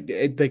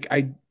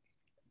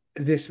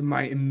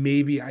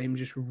 Maybe I am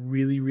just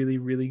really, really,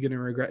 really going to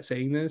regret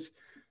saying this.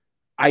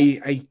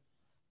 I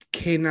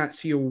cannot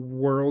see a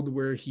world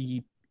where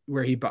he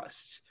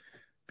busts.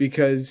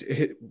 Because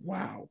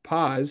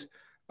pause.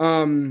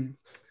 But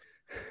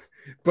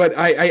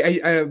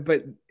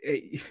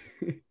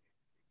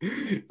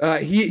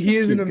he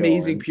is an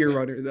amazing pure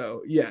runner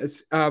though.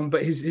 Yes.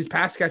 But his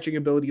pass catching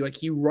ability,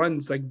 he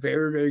runs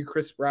very, very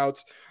crisp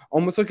routes,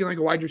 almost looking like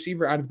a wide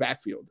receiver out of the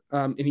backfield.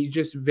 And he's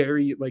just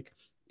very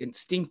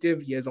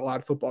instinctive. He has a lot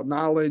of football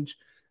knowledge.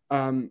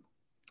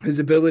 His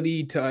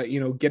ability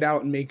to, get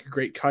out and make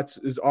great cuts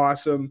is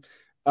awesome.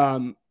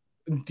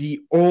 The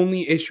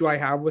only issue I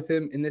have with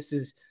him, and this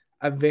is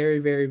a very,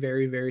 very,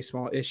 very, very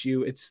small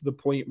issue, it's the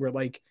point where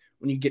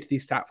when you get to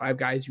these top 5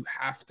 guys, you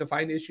have to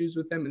find issues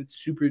with them. And it's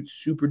super,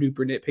 super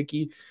duper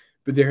nitpicky.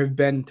 But there have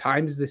been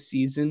times this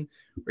season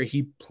where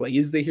he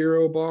plays the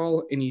hero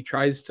ball and he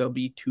tries to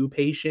be too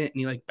patient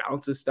and he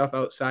bounces stuff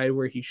outside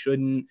where he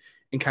shouldn't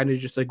and kind of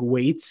just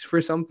waits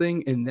for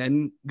something and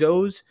then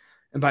goes.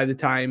 And by the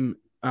time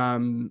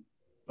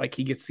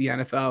he gets to the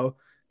NFL,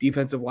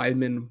 defensive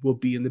lineman will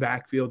be in the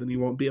backfield and he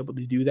won't be able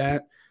to do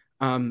that.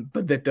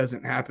 But that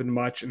doesn't happen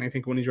much. And I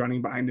think when he's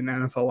running behind an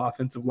NFL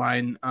offensive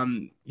line,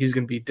 he's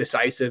going to be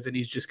decisive and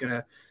he's going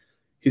to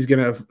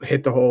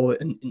hit the hole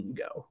and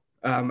go.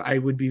 I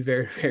would be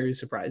very, very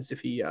surprised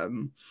if he's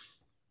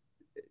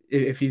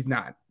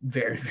not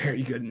very,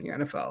 very good in the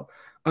NFL.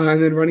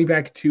 And then running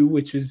back 2,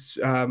 which is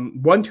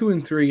 1, 2,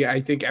 and 3,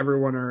 I think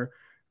everyone are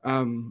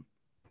going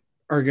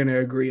to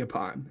agree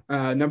upon.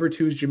 Number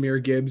 2 is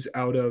Jahmyr Gibbs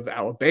out of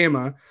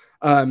Alabama.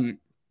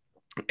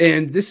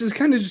 And this is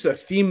kind of just a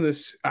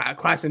themeless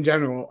class in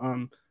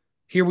general.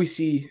 Here we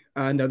see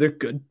another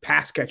good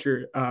pass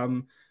catcher,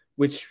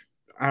 which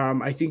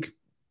I think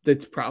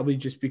that's probably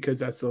just because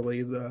that's the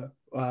way the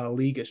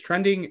league is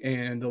trending,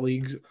 and the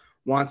league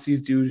wants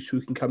these dudes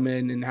who can come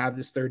in and have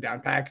this third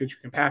down package,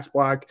 who can pass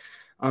block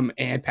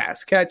and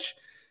pass catch.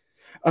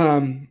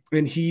 And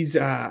he's,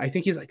 I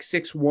think he's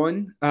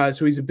 6'1",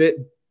 so he's a bit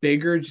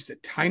bigger, just a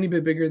tiny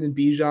bit bigger than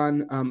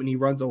Bijan, and he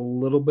runs a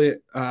little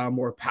bit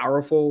more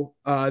powerful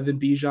than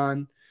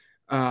Bijan.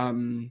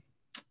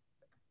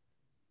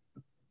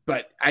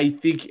 But I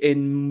think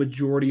in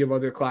majority of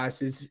other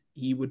classes,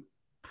 he would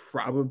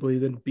probably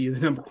then be the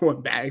number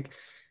 1 back.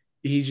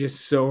 He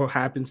just so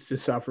happens to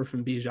suffer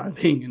from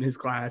Bijan being in his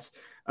class.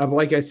 But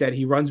like I said,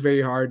 he runs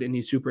very hard and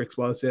he's super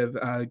explosive,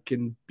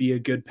 can be a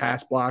good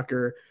pass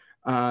blocker.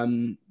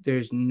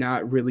 There's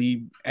not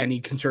really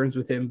any concerns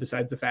with him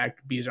besides the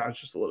fact Bijan's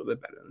just a little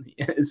bit better than he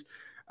is.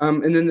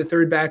 And then the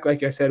third back,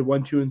 like I said,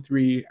 1, 2, and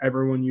 3,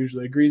 everyone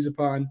usually agrees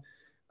upon.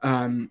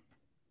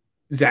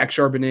 Zach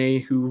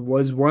Charbonnet, who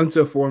was once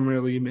a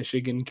formerly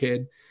Michigan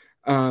kid.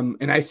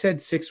 And I said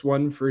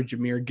 6'1" for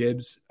Jahmyr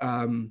Gibbs.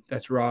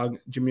 That's wrong.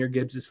 Jahmyr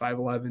Gibbs is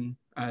 5'11".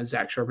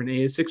 Zach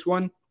Charbonnet is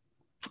 6'1".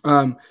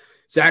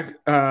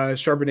 Zach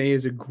Charbonnet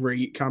is a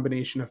great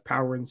combination of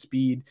power and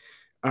speed.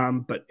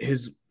 But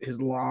his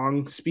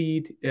long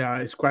speed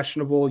is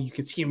questionable. You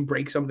can see him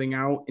break something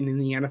out. And in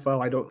the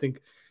NFL, I don't think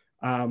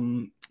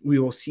we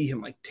will see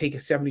him take a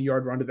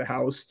 70-yard run to the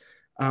house.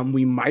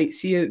 We might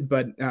see it,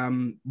 but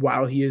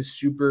while he is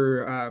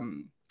super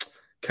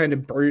kind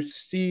of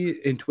bursty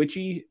and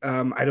twitchy.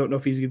 I don't know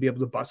if he's going to be able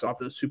to bust off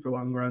those super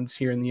long runs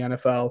here in the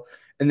NFL.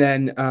 And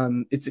then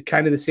it's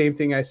kind of the same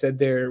thing I said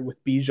there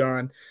with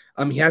Bijan.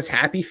 He has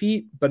happy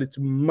feet, but it's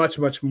much,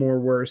 much more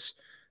worse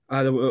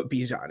than what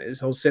Bijan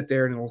is. He'll sit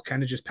there and he'll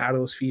kind of just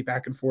paddle his feet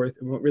back and forth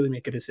and won't really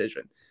make a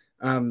decision.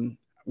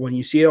 When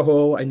you see a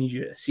hole, I need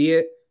you to see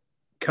it,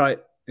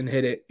 cut, and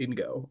hit it and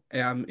go.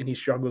 And he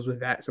struggles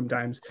with that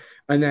sometimes.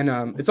 And then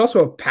it's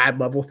also a pad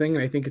level thing.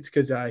 And I think it's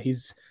because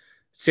he's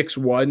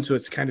 6'1", so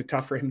it's kind of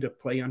tough for him to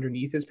play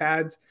underneath his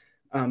pads.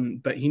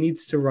 But he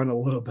needs to run a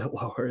little bit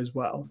lower as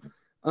well.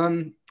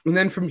 And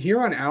then from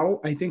here on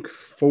out, I think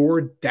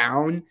 4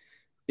 down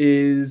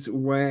is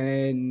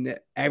when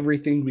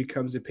everything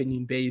becomes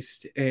opinion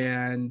based.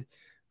 And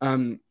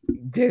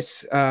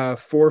this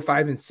 4,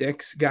 5, and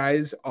 6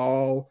 guys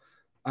all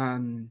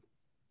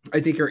I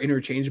think are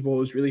interchangeable. It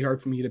was really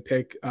hard for me to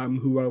pick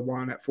who I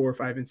want at 4,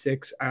 5, and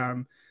 6.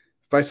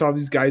 If I saw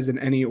these guys in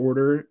any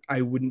order,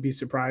 I wouldn't be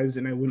surprised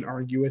and I wouldn't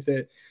argue with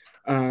it.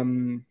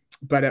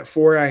 But at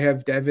 4, I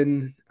have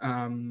Devin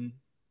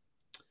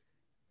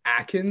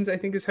Akins, I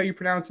think is how you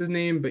pronounce his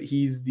name, but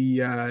he's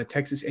the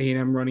Texas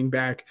A&M running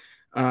back.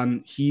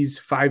 He's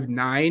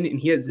 5'9", and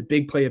he has a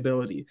big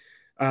playability.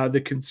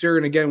 The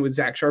concern, again, with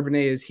Zach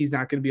Charbonnet is he's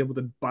not going to be able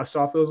to bust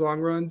off those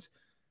long runs.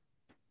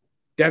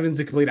 Devin's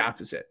the complete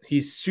opposite.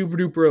 He's super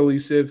duper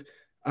elusive,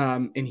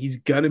 and he's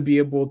going to be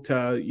able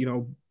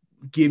to,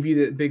 give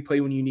you the big play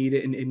when you need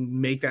it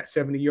and make that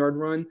 70-yard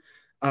run.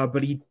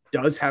 But he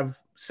does have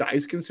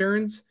size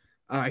concerns.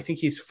 I think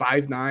he's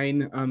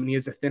 5'9", and he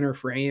has a thinner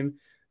frame.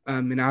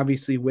 And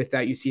obviously with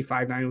that, you see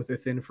 5'9" with a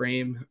thin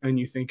frame and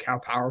you think, how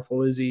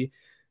powerful is he?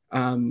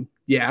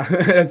 Yeah,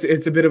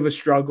 it's a bit of a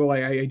struggle.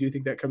 I do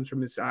think that comes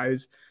from his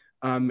size.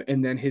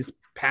 And then his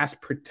pass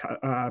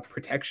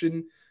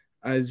protection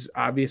is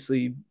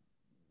obviously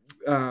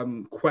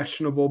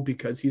questionable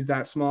because he's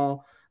that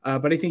small.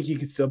 But I think he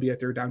could still be a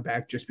third down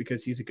back just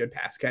because he's a good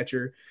pass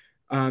catcher.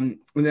 And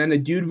then a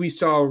dude we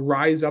saw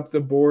rise up the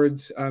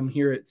boards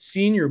here at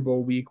Senior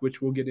Bowl week,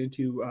 which we'll get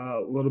into a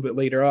little bit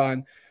later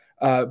on.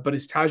 But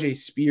it's Tyjae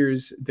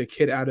Spears, the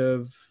kid out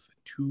of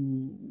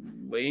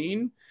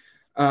Tulane.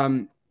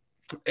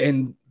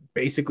 And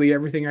basically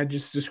everything I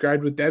just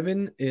described with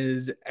Devin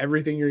is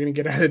everything you're going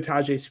to get out of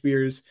Tyjae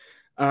Spears.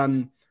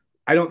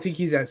 I don't think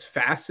he's as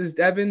fast as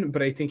Devin,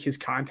 but I think his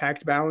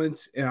contact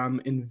balance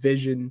and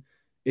vision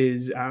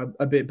is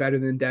a bit better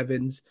than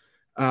Devin's.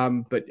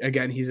 But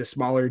again, he's a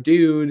smaller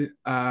dude,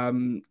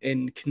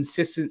 and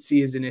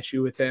consistency is an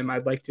issue with him.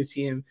 I'd like to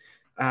see him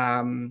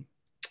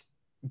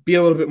be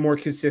a little bit more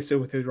consistent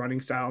with his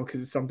running style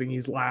because it's something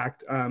he's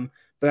lacked.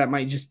 But that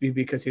might just be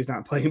because he's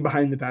not playing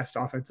behind the best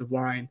offensive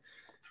line.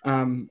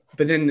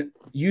 But then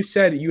you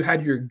said you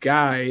had your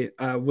guy,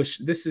 which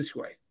this is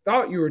who I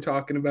thought you were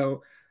talking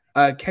about,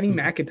 Kenny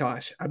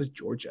McIntosh out of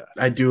Georgia.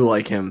 I do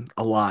like him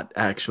a lot,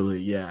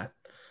 actually. Yeah.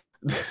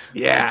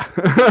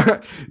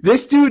 Yeah.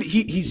 This dude,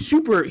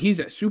 he's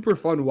a super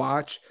fun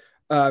watch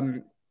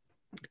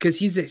because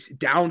he's this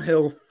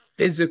downhill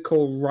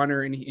physical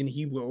runner and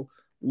he will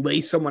lay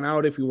someone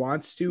out if he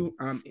wants to.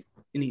 And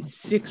he's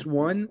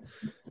 6'1".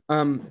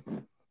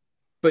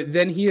 But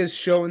then he has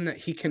shown that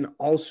he can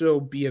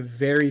also be a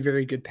very,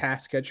 very good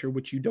pass catcher,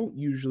 which you don't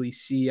usually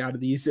see out of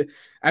these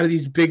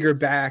bigger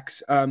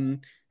backs.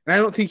 And I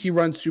don't think he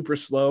runs super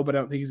slow, but I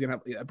don't think he's going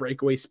to have a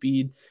breakaway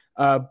speed.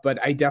 But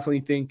I definitely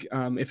think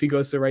if he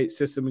goes to the right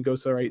system and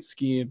goes to the right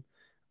scheme,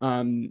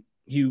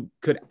 he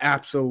could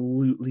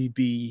absolutely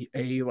be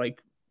a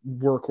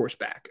workhorse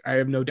back. I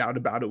have no doubt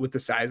about it with the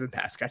size and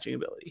pass catching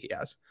ability he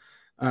has.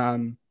 I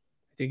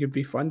think it'd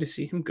be fun to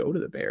see him go to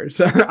the Bears.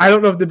 I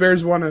don't know if the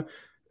Bears want to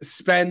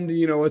spend,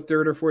 a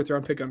third or fourth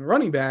round pick on a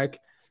running back.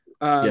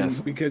 Yes.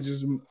 Because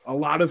there's a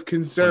lot of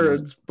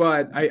concerns,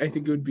 but I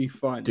think it would be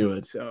fun. Do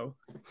it. So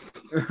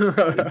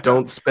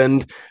don't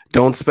spend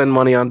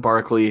money on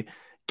Barkley.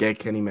 Get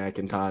Kenny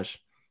McIntosh.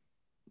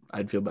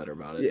 I'd feel better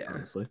about it,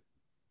 honestly.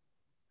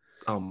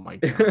 Oh my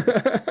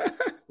god.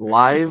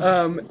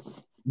 Live.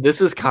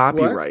 This is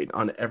copyright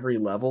on every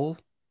level,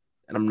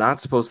 and I'm not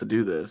supposed to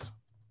do this.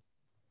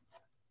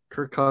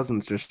 Kirk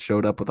Cousins just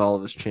showed up with all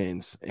of his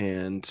chains,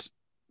 and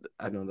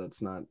I know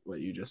that's not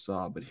what you just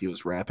saw, but he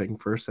was rapping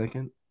for a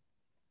second.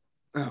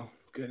 Oh,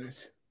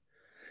 goodness.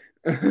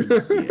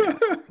 Yeah.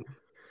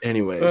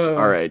 Anyways,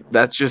 all right.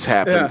 That's just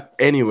happened.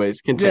 Yeah.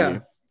 Anyways,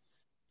 continue.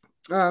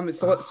 Yeah.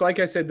 So like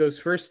I said, those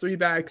first 3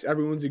 backs,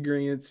 everyone's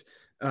agreeance.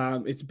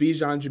 It's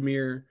Bijan,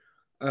 Jameer,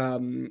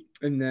 and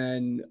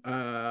then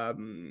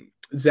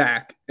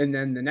Zach. And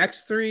then the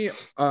next 3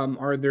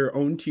 are their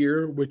own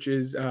tier, which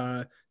is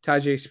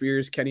Tyjae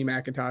Spears, Kenny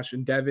McIntosh,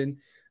 and Devin.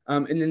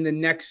 And then the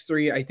next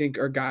 3, I think,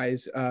 are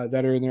guys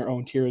that are in their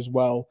own tier as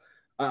well.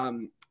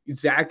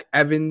 Zach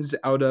Evans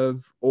out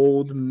of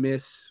Ole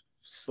Miss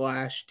 /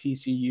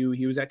 TCU.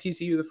 He was at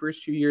TCU the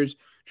first 2 years,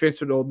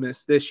 transferred to Ole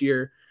Miss this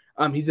year.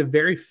 He's a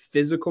very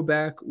physical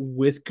back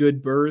with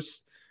good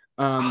burst.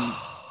 But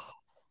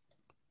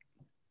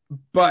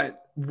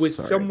with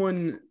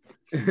someone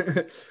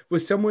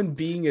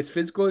being as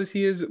physical as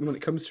he is when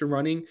it comes to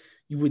running,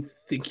 you would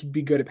think he'd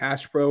be good at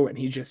pass pro, and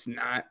he's just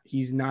not.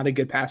 He's not a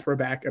good pass pro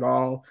back at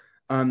all,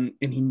 and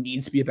he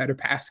needs to be a better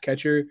pass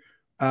catcher.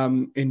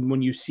 And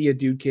when you see a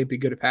dude can't be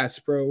good at pass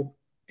pro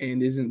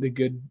and isn't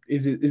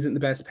the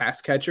best pass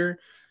catcher,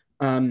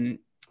 you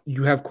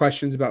have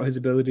questions about his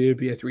ability to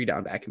be a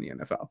 3-down back in the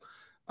NFL.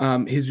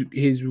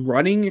 His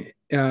running,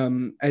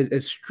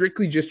 as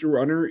strictly just a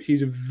runner,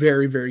 he's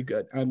very, very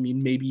good. I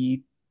mean,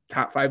 maybe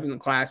top 5 in the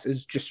class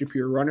is just a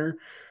pure runner.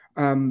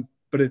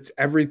 But it's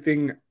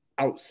everything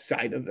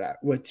outside of that,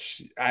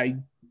 which I,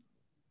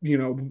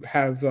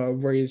 have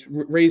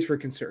raised for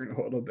concern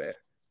a little bit.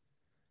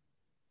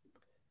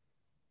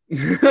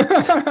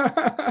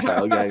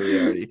 Kyle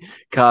already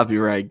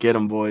copyright. Get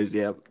them, boys.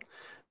 Yep.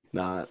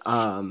 Not.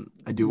 I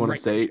do want to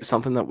say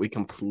something that we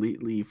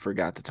completely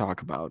forgot to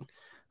talk about.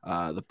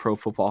 The Pro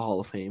Football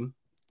Hall of Fame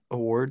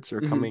awards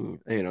are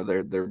coming.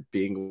 They're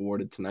being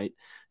awarded tonight,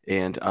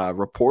 and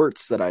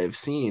reports that I have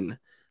seen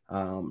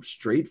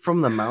straight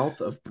from the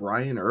mouth of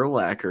Brian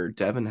Urlacher,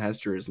 Devin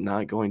Hester is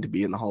not going to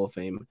be in the Hall of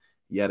Fame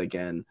yet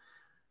again.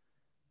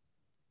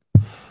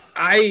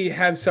 I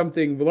have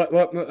something.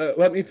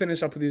 Let me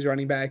finish up with these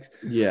running backs.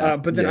 Yeah.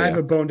 But then I have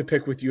a bone to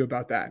pick with you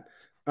about that.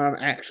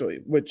 Actually,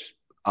 which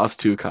us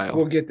too, Kyle.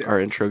 We'll get there. Our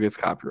intro gets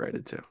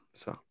copyrighted too.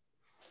 So,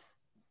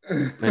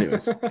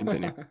 anyways,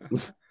 continue.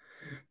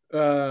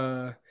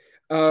 And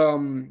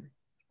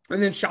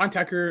then Sean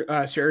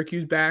Tucker,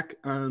 Syracuse back.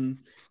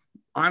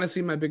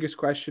 Honestly, my biggest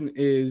question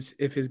is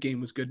if his game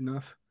was good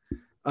enough.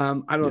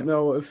 I don't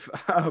know if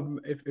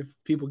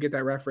people get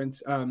that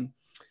reference.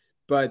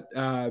 But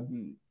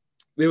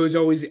it was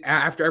always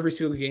after every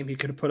single game, he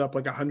could have put up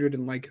like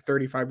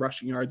 135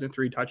 rushing yards and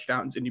 3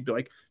 touchdowns. And you'd be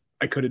like,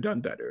 I could have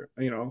done better.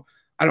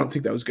 I don't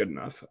think that was good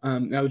enough.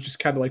 That was just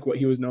kind of like what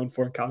he was known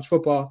for in college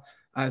football.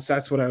 So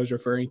that's what I was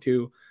referring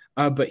to.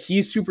 But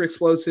he's super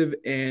explosive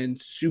and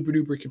super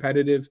duper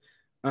competitive.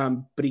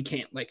 But he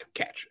can't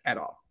catch at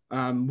all,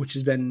 which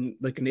has been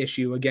like an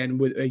issue. Again,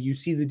 with you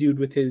see the dude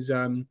with his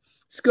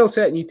skill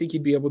set and you think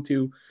he'd be able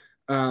to.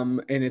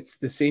 And it's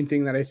the same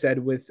thing that I said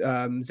with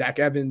Zach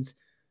Evans.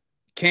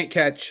 Can't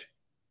catch,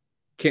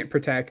 can't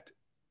protect.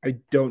 I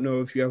don't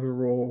know if you have a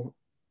role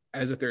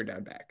as a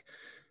 3rd-down back.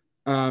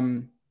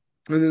 And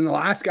then the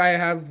last guy I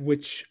have,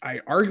 which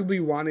I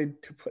arguably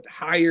wanted to put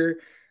higher,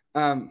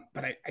 but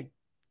I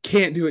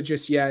can't do it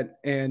just yet.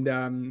 And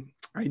I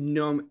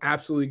know I'm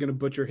absolutely going to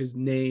butcher his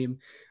name.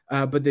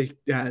 But the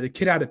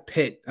kid out of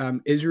Pitt,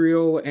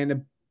 Israel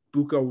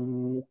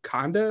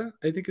Anabuka-Wakanda,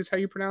 I think is how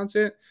you pronounce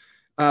it.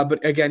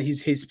 But again,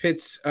 he's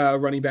Pitt's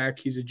running back.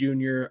 He's a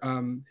junior.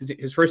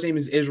 His first name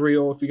is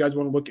Israel. If you guys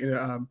want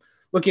to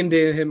look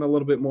into him a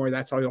little bit more,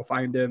 that's how you'll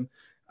find him.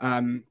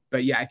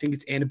 But yeah, I think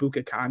it's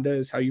Anabuka-Wakanda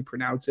is how you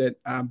pronounce it.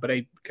 But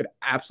I could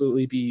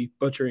absolutely be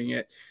butchering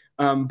it.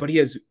 But he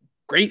has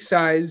great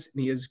size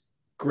and he has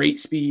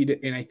great speed,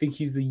 and I think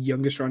he's the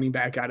youngest running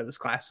back out of this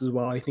class as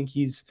well. I think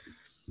he's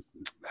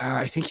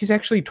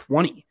actually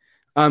 20.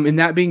 And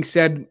that being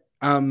said,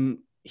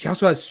 he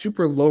also has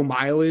super low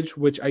mileage,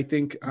 which I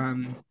think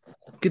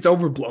gets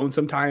overblown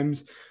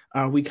sometimes.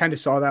 We kind of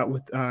saw that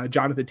with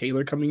Jonathan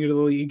Taylor coming into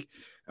the league,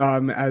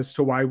 as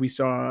to why we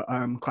saw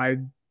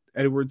Clyde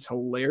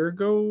Edwards-Helaire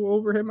go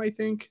over him, I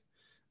think.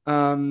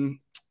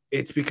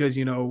 It's because,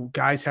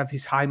 guys have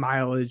these high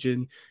mileage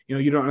and,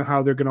 you don't know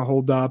how they're going to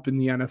hold up in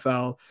the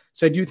NFL.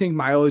 So I do think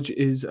mileage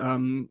is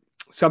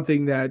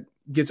something that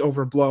gets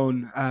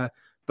overblown.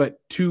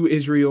 But to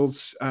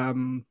Israel's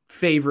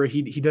favor,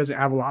 he doesn't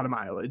have a lot of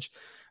mileage.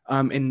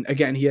 And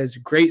again, he has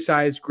great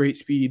size, great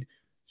speed,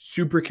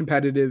 super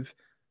competitive,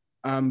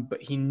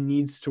 but he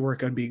needs to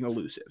work on being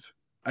elusive.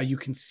 You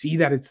can see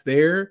that it's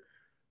there,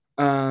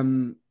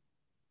 but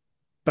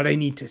I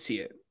need to see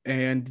it.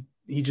 And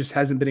he just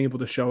hasn't been able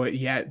to show it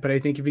yet. But I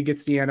think if he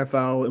gets the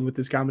NFL and with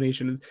this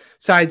combination of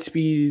side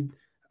speed,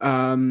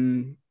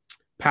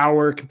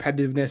 power,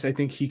 competitiveness, I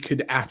think he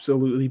could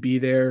absolutely be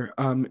there.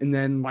 And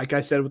then, like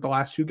I said, with the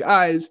last 2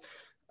 guys,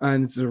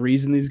 and it's the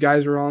reason these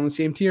guys are all on the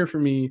same tier for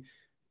me,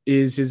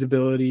 is his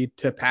ability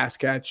to pass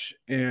catch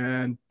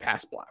and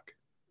pass block.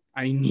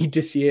 I need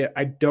to see it.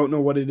 I don't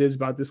know what it is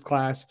about this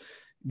class.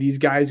 These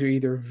guys are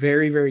either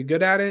very, very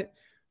good at it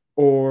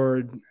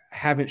or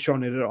haven't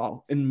shown it at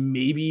all. And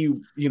maybe,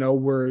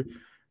 we're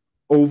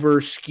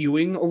over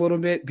skewing a little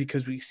bit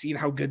because we've seen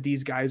how good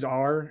these guys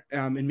are.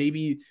 And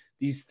maybe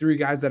these 3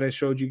 guys that I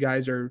showed you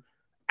guys are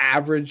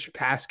average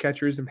pass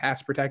catchers and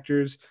pass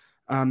protectors.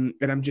 And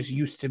I'm just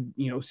used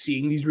to,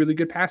 seeing these really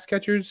good pass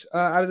catchers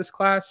out of this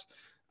class.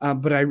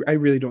 But I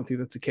really don't think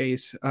that's the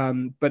case.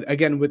 But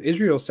again, with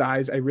Israel's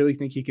size, I really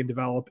think he can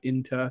develop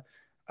into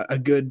a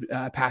good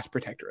pass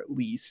protector at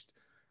least.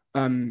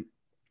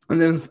 And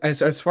then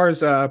as far as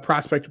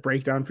prospect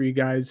breakdown for you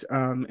guys,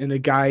 and a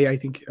guy I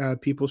think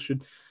people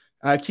should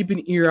keep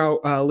an ear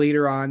out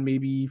later on,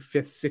 maybe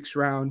 5th, 6th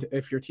round,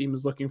 if your team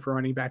is looking for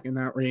running back in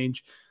that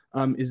range,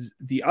 is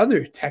the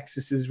other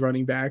Texas's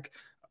running back,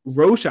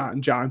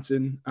 Roschon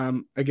Johnson.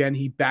 Again,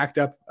 he backed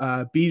up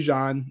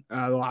Bijan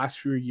the last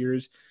few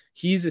years.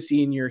 He's a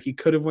senior. He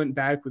could have went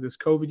back with his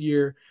COVID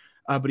year,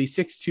 but he's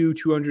 6'2",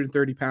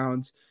 230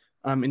 pounds.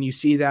 And you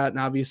see that, and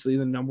obviously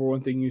the number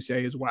one thing you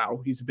say is,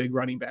 wow, he's a big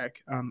running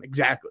back.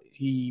 Exactly.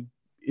 He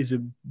is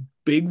a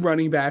big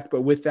running back,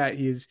 but with that,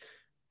 he is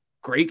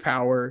great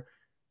power,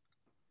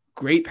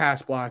 great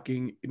pass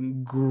blocking,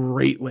 and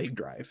great leg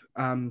drive.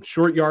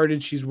 Short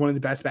yardage, he's one of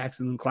the best backs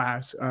in the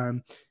class.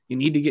 You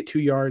need to get 2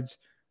 yards,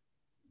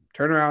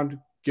 turn around,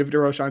 give it to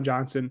Roschon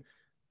Johnson,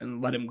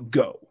 and let him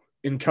go.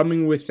 And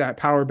coming with that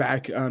power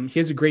back, he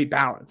has a great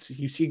balance.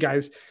 You see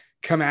guys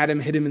come at him,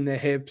 hit him in the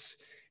hips,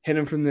 hit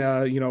him from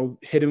the,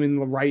 hit him in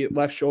the right,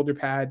 left shoulder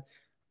pad.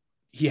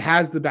 He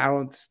has the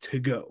balance to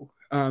go.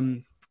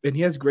 And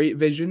he has great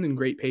vision and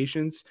great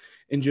patience.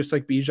 And just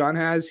like Bijan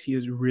has, he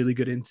has really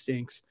good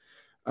instincts.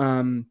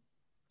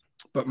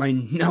 But my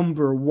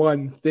number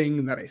one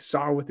thing that I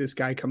saw with this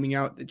guy coming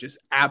out that just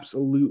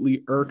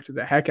absolutely irked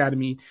the heck out of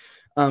me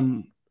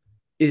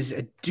is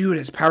a dude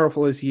as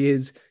powerful as he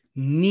is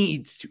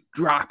needs to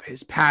drop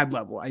his pad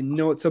level. I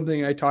know it's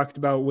something I talked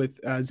about with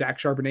Zach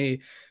Charbonnet,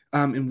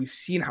 and we've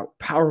seen how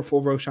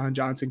powerful Roschon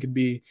Johnson can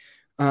be.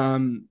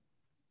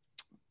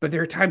 But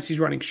there are times he's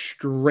running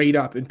straight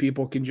up and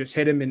people can just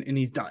hit him and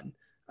he's done.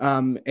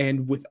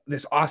 And with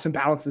this awesome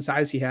balance and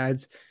size he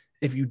has,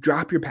 if you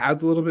drop your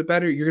pads a little bit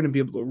better, you're going to be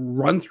able to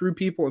run through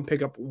people and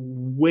pick up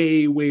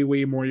way, way,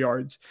 way more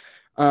yards.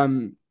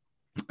 And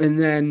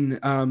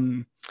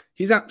then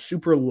he's not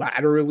super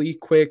laterally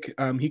quick.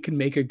 He can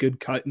make a good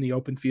cut in the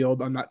open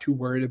field. I'm not too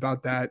worried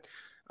about that.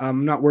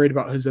 I'm not worried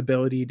about his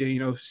ability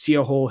to, see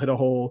a hole, hit a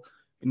hole,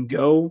 and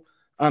go.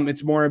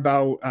 It's more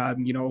about,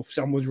 if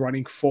someone's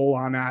running full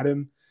on at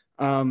him.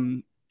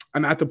 I'm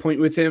at the point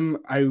with him.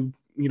 I,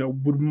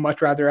 would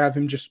much rather have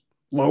him just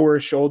lower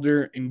his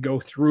shoulder and go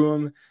through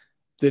him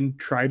than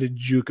try to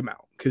juke him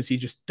out, because he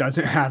just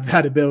doesn't have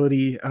that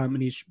ability. And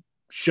he's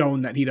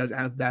shown that he doesn't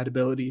have that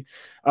ability,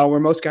 where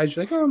most guys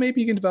are like, oh,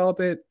 maybe you can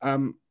develop it.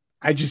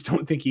 I just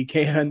don't think he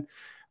can.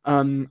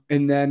 And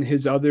then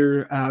his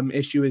other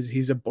issue is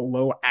he's a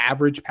below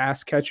average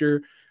pass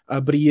catcher,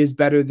 but he is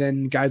better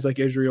than guys like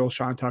Israel,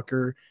 Sean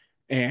Tucker,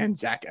 and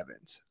Zach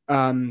Evans.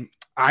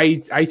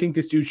 I think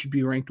this dude should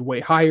be ranked way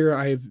higher.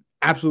 I have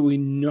absolutely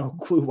no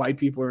clue why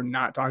people are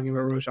not talking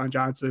about Roschon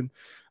Johnson.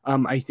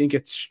 I think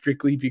it's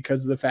strictly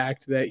because of the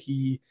fact that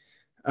he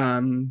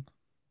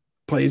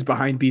plays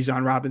behind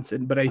Bijan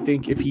Robinson. But I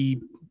think if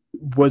he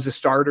was a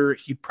starter,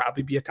 he'd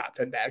probably be a top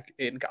 10 back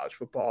in college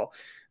football,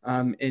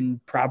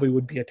 and probably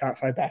would be a top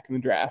 5 back in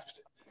the draft.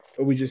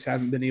 But we just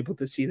haven't been able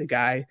to see the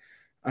guy.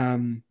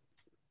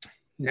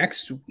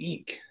 Next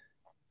week,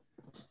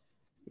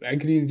 I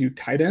could either do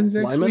tight ends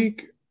next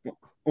week,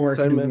 or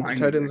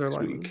tight ends are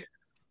linemen.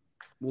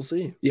 We'll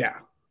see. Yeah.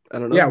 I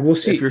don't know. Yeah, we'll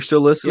see. If you're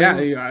still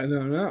listening, yeah, I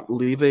don't know.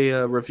 Leave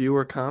a review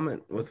or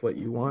comment with what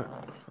you want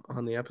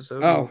on the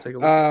episode. We'll take a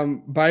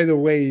look. By the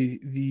way,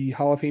 the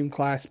Hall of Fame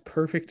class,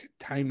 perfect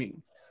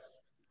timing.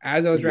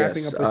 As I was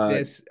wrapping up with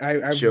this, I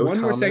have Joe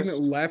one more Thomas.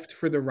 segment left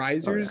for the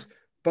risers.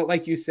 But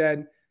like you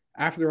said,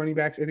 after the running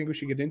backs, I think we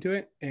should get into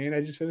it. And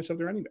I just finished up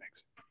the running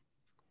backs.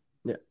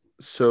 Yeah.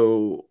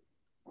 So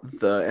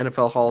the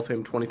NFL Hall of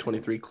Fame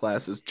 2023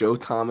 class is Joe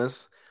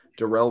Thomas,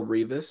 Darrelle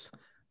Revis,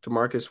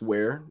 DeMarcus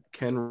Ware,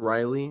 Ken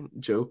Riley,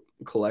 Joe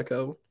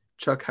Colecco,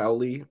 Chuck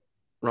Howley,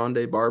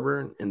 Rondé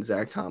Barber, and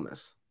Zach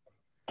Thomas.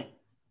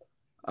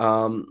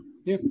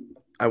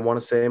 I want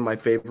to say my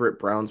favorite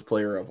Browns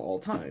player of all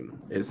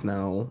time is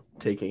now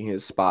taking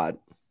his spot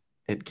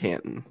at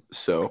Canton.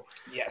 So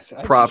yes,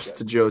 props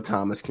to Joe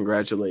Thomas.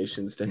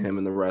 Congratulations to him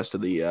and the rest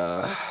of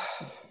the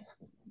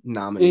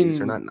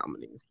nominees, or not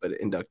nominees, but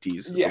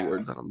inductees is the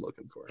word that I'm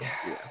looking for.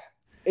 Yeah.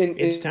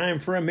 It's time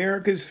for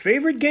America's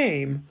favorite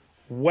game,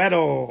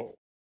 Weddle.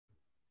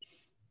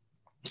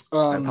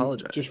 I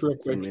apologize. Just real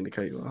quick. I didn't mean to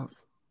cut you off.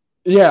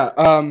 Yeah.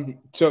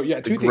 So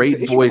the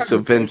great voice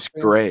of Vince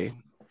Gray.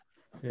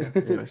 Yeah.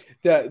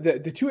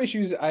 The two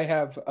issues I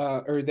have,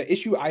 or the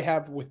issue I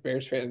have with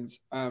Bears fans,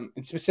 and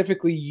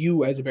specifically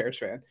you as a Bears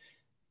fan,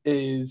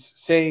 is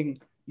saying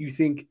you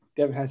think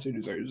Devin Hester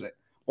deserves it.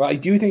 Well, I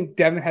do think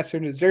Devin Hester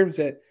deserves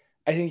it.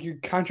 I think you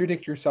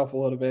contradict yourself a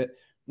little bit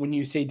when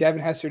you say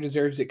Devin Hester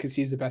deserves it because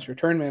he's the best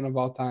return man of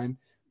all time.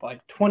 But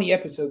like 20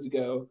 episodes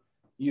ago,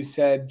 you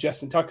said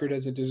Justin Tucker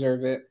doesn't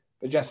deserve it,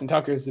 but Justin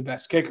Tucker is the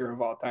best kicker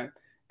of all time.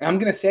 And I'm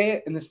going to say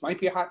it, and this might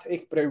be a hot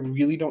take, but I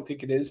really don't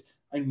think it is.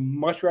 I'd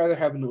much rather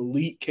have an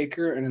elite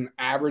kicker and an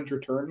average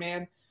return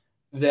man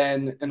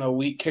than an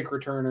elite kick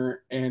returner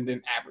and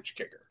an average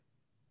kicker.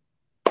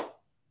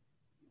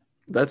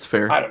 That's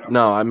fair. I don't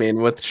know. No, I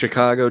mean, with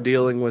Chicago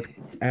dealing with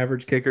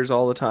average kickers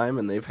all the time,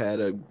 and they've had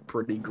a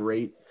pretty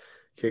great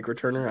kick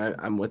returner,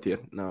 I'm with you.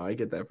 No, I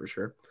get that for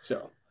sure.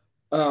 So,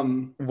 I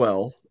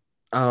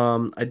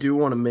do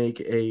want to make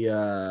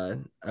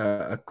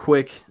a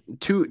quick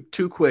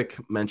two quick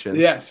mentions.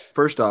 Yes.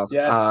 First off,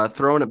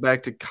 throwing it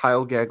back to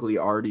Kyle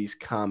Gagliardi's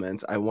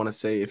comments, I want to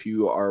say if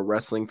you are a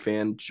wrestling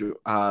fan,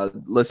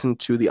 listen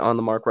to the On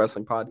the Mark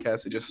Wrestling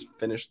podcast. They just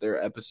finished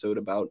their episode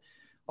about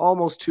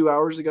almost 2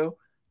 hours ago.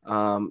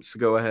 So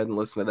go ahead and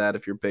listen to that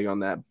if you're big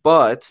on that.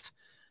 But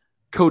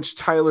Coach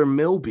Tyler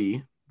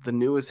Milby, the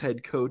newest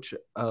head coach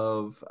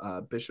of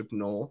Bishop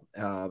Knoll,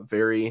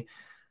 very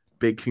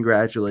big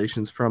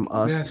congratulations from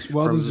us. Yes,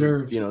 well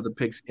deserved. The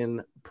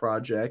Pigskin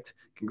Project.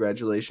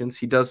 Congratulations.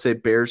 He does say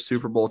Bears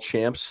Super Bowl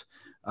champs.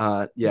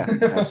 Yeah,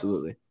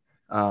 absolutely.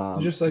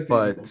 Just like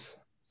but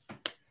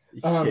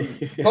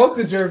both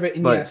deserve it,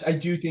 and yes, I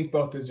do think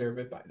both deserve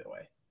it. By the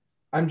way,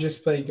 I'm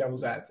just playing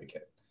devil's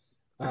advocate.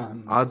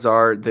 Odds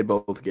are they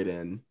both get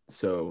in.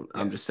 So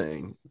I'm just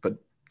saying, but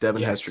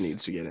Devin Yes. Hester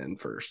needs to get in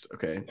first.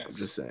 Okay, Yes. I'm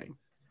just saying.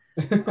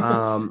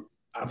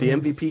 The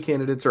MVP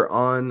candidates are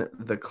on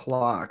the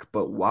clock,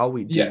 but while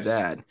we do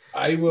that,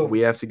 I will. we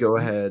have to go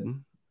ahead.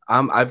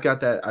 I've got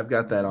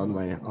that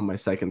on my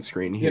second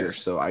screen here, Yes.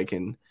 so I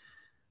can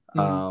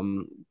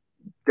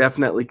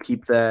definitely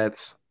keep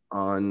that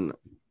on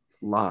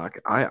lock.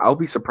 I'll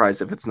be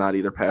surprised if it's not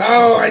either Patrick.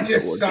 Oh, Mahomes I or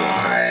just saw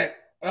Jalen Hurts. it.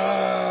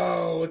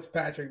 Oh, it's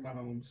Patrick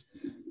Mahomes.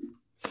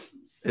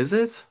 Is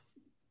it?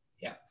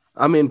 Yeah.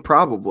 I mean,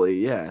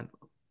 probably, yeah.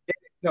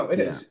 No, it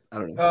is. I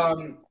don't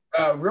know.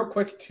 Real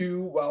quick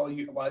too, while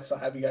I still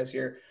have you guys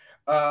here,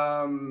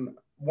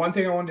 one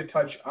thing I wanted to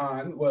touch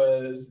on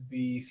was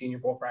the Senior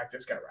Bowl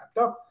practice got wrapped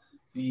up.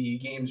 The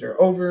games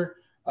are over.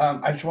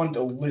 I just wanted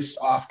to list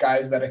off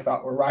guys that I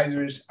thought were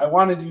risers. I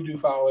wanted to do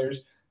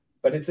followers,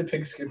 but it's a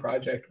Pigskin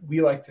Project.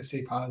 We like to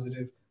stay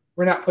positive.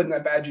 We're not putting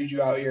that bad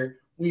juju out here.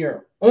 We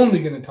are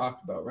only going to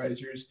talk about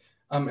risers.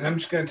 And I'm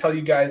just going to tell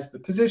you guys the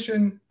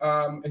position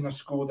in the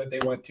school that they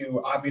went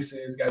to. Obviously,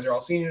 these guys are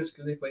all seniors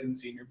because they played in the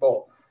Senior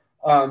Bowl.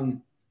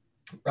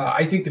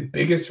 I think the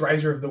biggest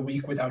riser of the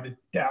week, without a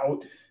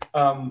doubt,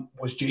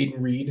 was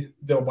Jaden Reed,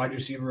 the wide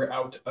receiver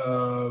out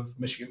of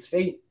Michigan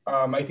State.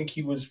 I think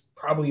he was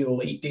probably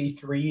late day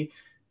 3,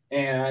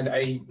 and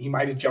he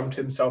might have jumped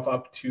himself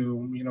up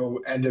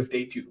to end of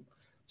day 2.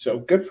 So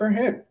good for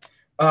him.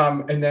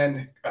 And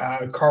then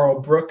Carl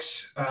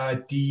Brooks,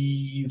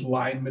 D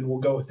lineman, we'll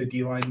go with the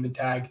D lineman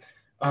tag,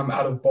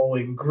 out of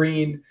Bowling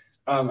Green.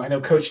 I know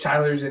Coach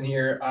Tyler's in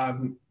here.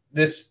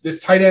 This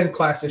tight end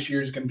class this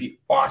year is going to be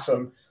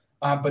awesome.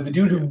 But the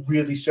dude who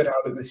really stood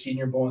out at the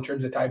Senior Bowl in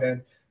terms of tight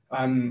end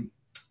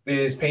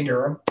is Payne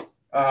Durham.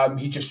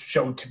 He just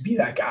showed to be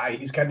that guy.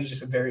 He's kind of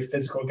just a very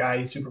physical guy.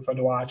 He's super fun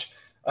to watch.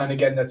 And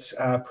again, that's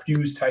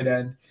Purdue's tight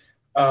end.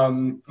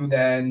 And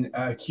then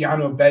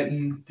Keanu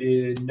Benton,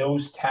 the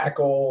nose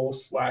tackle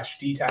 /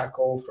 D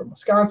tackle from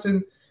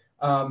Wisconsin.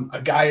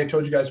 A guy I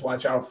told you guys to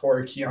watch out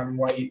for, Keon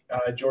White,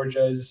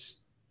 Georgia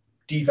Tech's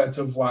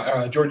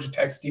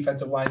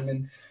defensive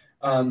lineman.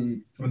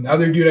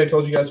 Another dude I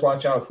told you guys to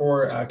watch out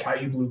for,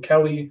 Kyu Blue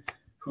Kelly,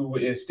 who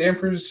is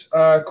Stanford's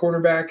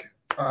cornerback.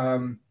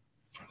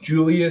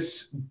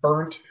 Julius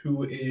Brent,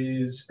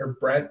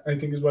 Brett, I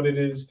think is what it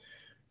is,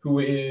 who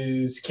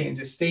is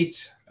Kansas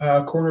State's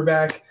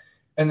cornerback.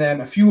 And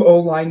then a few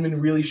old linemen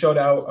really showed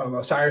out.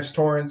 Osiris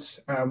Torrance,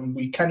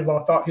 we kind of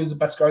all thought he was the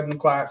best guard in the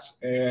class,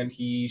 and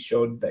he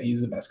showed that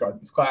he's the best guard in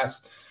this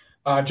class.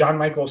 John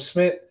Michael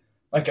Smith,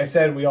 like I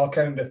said, we all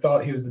kind of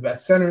thought he was the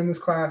best center in this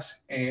class,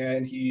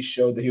 and he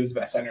showed that he was the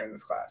best center in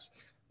this class.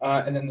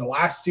 And then the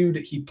last dude,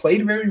 he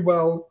played very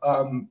well,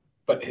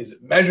 but his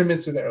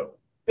measurements are the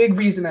big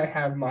reason I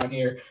have him on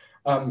here,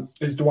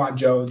 is DeJuan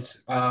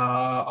Jones,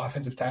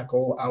 offensive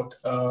tackle out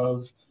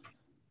of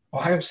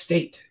Ohio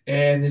State.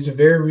 And there's a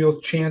very real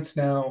chance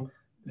now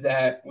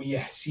that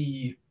we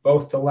see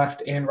both the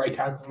left and right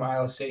tackle from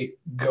Ohio State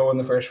go in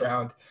the first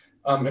round.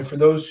 And for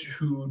those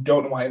who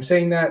don't know why I'm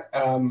saying that,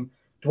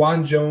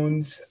 DeJuan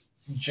Jones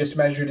just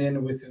measured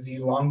in with the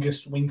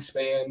longest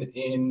wingspan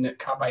in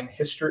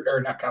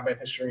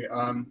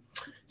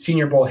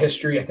Senior Bowl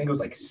history. I think it was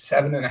like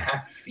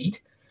 7.5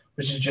 feet,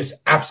 which is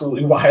just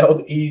absolutely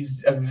wild.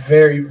 He's a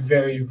very,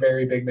 very,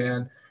 very big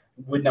man.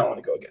 Would not want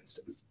to go against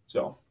him.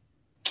 So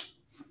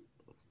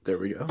there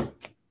we go.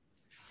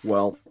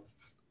 Well,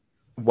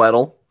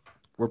 Weddle,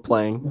 we're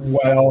playing.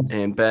 Well,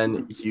 and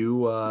Ben,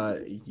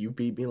 you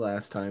beat me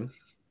last time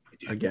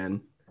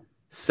again.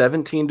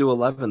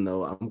 17-11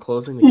 though. I'm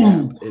closing the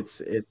gap.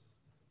 It's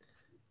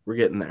we're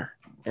getting there.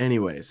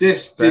 Anyways,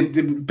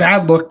 the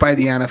bad look by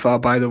the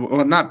NFL, by the way.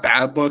 Well, not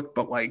bad look,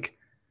 but like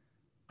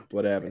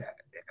what happened?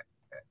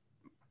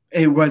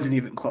 It wasn't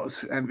even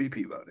close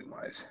MVP voting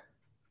wise.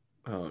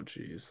 Oh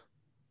jeez.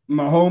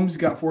 Mahomes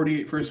got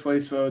 48 first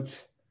place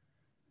votes.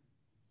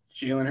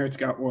 Jalen Hurts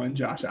got 1.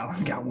 Josh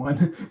Allen got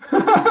 1.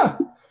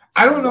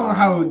 I don't know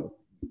how.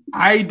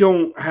 I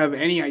don't have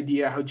any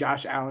idea how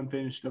Josh Allen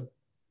finished up.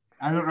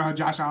 I don't know how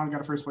Josh Allen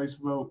got a first place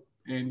vote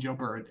and Joe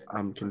Burrow did.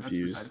 I'm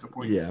confused. That's besides the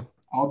point. Yeah.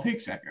 I'll take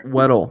second.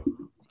 Weddle.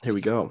 Here we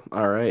go.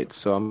 All right.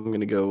 So I'm going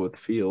to go with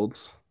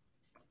Fields.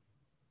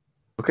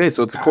 Okay.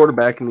 So it's a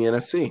quarterback in the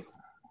NFC.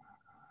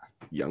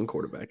 Young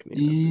quarterback in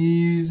the NFC.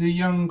 He's a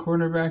young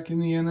quarterback in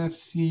the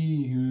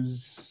NFC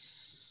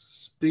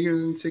who's bigger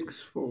than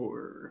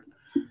 6'4".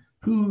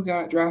 Who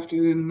got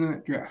drafted in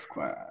that draft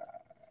class?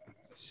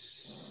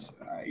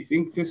 I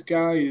think this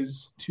guy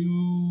is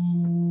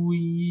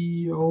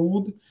too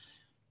old,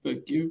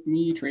 but give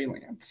me Trey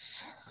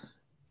Lance.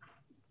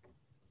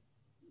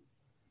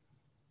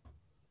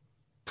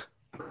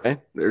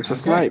 Okay, there's a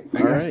snipe.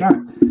 All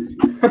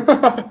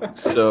right.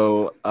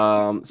 So,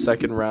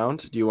 second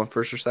round. Do you want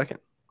first or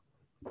second?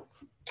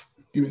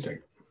 Give me a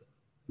second.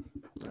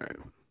 All right.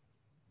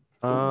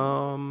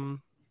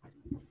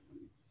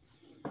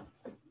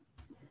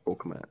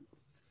 Komet.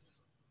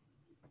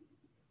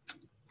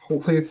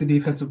 Hopefully it's a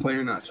defensive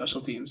player, not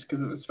special teams.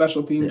 Because if it's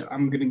special teams,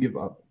 I'm gonna give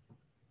up.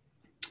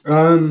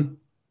 I'm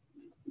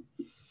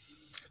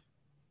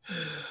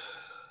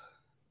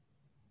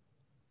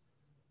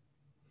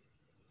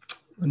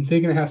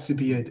thinking it has to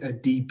be a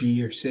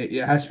DB or say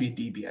it has to be a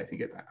DB. I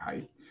think at that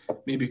height,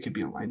 maybe it could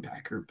be a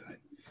linebacker, but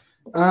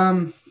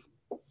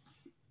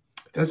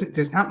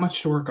there's not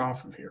much to work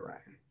off of here,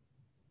 Ryan.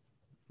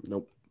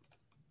 Nope.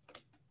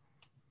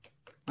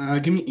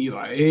 Give me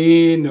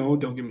Eli. No,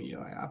 don't give me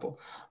Eli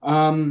Apple.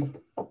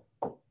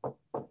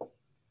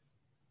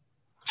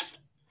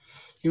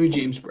 Give me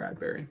James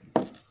Bradbury.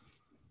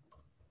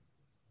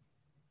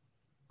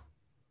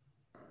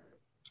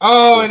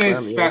 Oh, and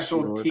it's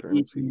special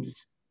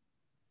teams.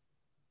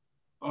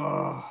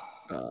 Oh.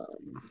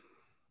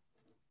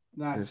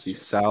 NFC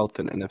South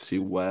and NFC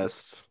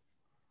West.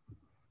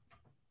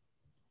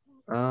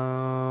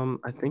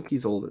 I think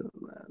he's older than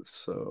that,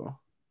 so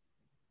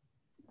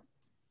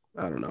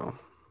I don't know.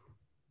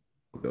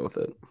 We'll go with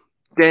it.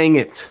 Dang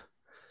it!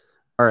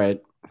 All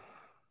right.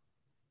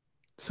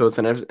 So it's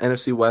an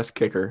NFC West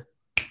kicker.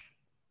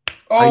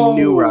 Oh, I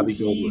knew Robbie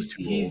Gould was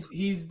too old.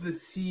 It's the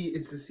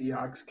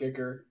Seahawks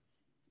kicker.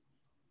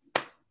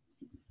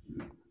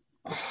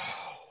 Oh,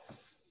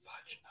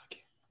 fudge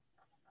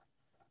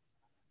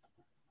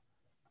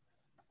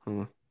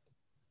nugget.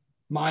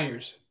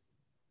 Myers.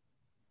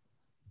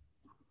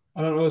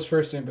 I don't know his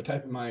first name, but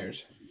type in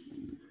Myers.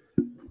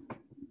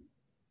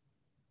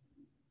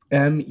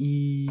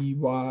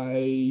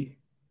 M-E-Y.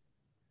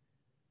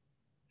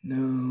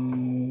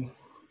 No.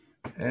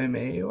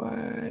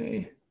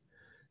 M-A-Y.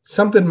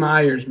 Something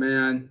Myers,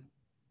 man.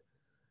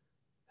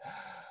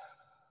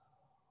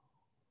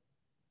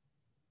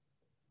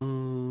 I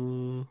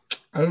don't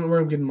know where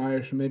I'm getting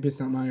Myers from. Maybe it's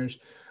not Myers.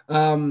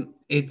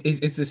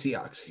 It's the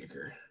Seahawks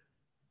kicker.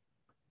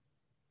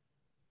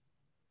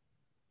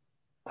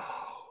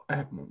 Oh, I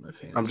have him on my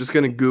fantasy. I'm just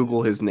gonna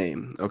Google his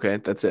name. Okay,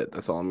 that's it.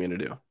 That's all I'm gonna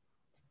do.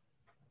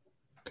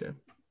 Okay.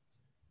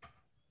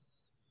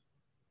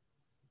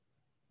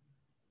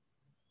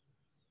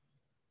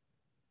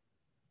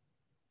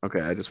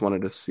 Okay, I just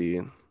wanted to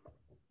see.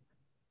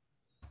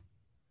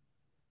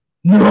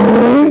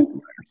 No.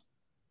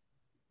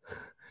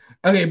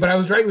 Okay, but I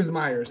was right with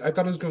Myers. I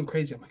thought I was going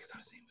crazy. I'm like, I thought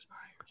his name was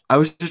Myers. I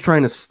was just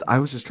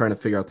trying to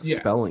figure out the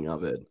spelling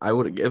of it. I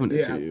would have given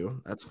it to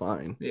you. That's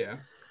fine. Yeah.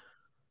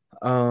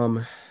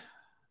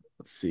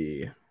 Let's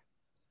see.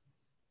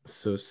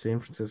 So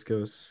San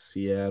Francisco,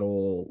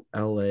 Seattle,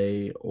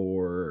 LA,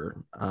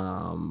 or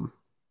LA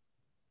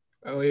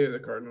or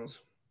the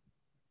Cardinals.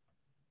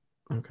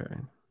 Okay.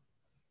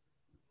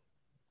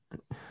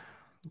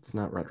 It's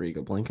not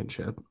Rodrigo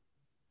Blankenship.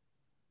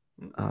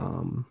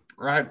 I'm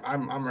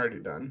already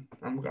done.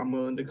 I'm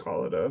willing to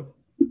call it a.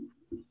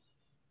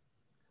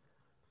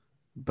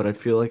 But I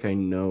feel like I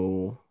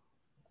know.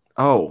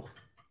 Oh.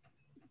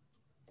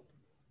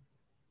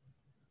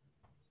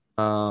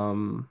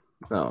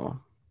 No.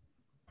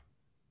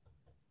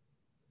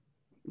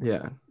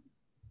 Yeah.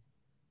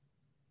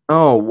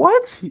 Oh,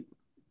 what?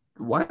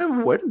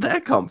 Where did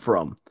that come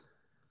from?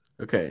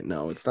 Okay,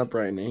 no, it's not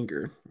Brian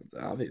Anger.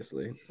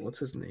 Obviously. What's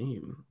his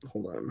name?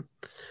 Hold on.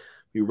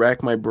 You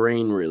rack my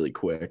brain really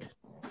quick.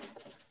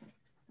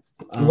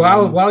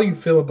 While you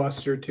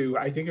filibuster too,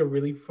 I think a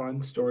really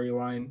fun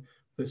storyline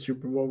for the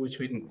Super Bowl, which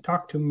we didn't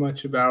talk too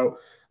much about.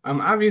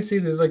 Obviously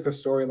there's like the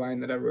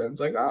storyline that everyone's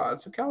like, oh,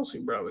 it's the Kelsey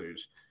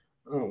brothers,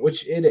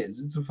 which it is.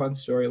 It's a fun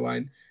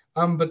storyline.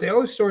 But the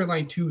other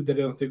storyline too that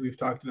I don't think we've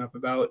talked enough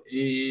about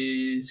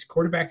is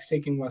quarterbacks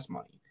taking less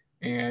money.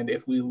 And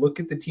if we look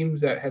at the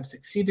teams that have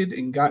succeeded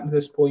and gotten to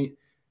this point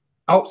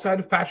outside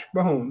of Patrick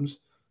Mahomes,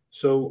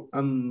 so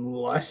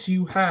unless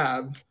you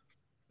have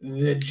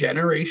the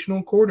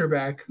generational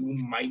quarterback who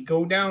might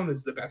go down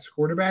as the best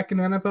quarterback in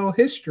NFL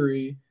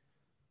history,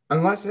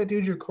 unless that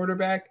dude's your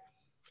quarterback,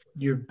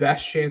 your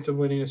best chance of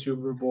winning a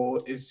Super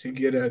Bowl is to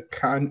get is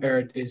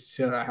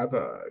to have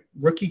a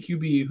rookie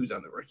QB who's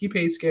on the rookie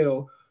pay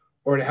scale,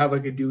 or to have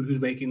like a dude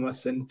who's making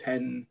less than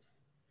 10.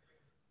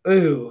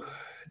 Ooh,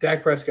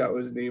 Dak Prescott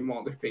was named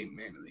Walter Payton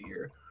Man of the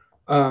Year.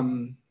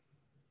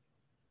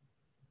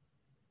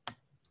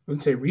 I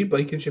would say Reed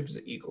Blankenship is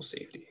an Eagle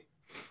safety.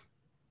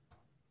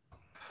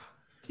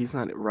 He's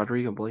not.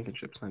 Rodrigo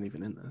Blankenship's not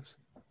even in this.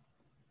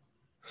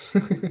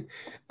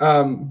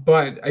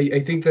 But I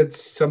think that's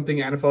something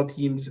NFL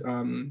teams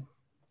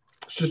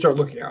should start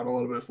looking out a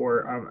little bit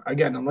for.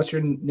 Again, unless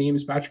your name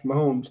is Patrick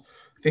Mahomes,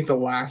 I think the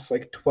last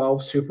like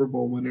 12 Super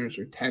Bowl winners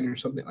or 10 or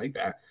something like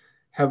that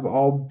have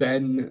all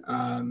been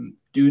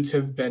dudes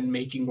have been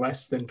making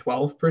less than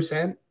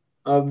 12%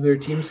 of their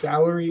team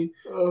salary.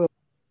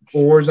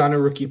 Or is on a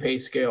rookie pay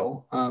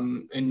scale.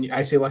 And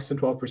I say less than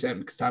 12%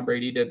 because Tom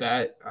Brady did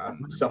that,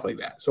 stuff like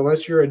that. So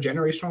unless you're a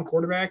generational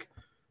quarterback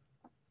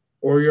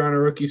or you're on a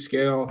rookie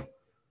scale,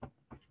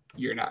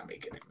 you're not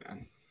making it,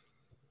 man.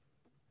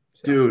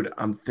 Dude,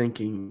 I'm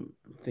thinking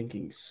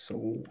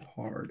so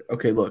hard.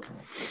 Okay, look.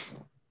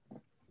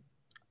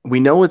 We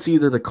know it's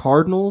either the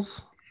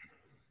Cardinals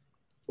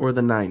or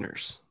the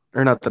Niners.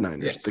 Or not the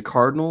Niners. Yes. The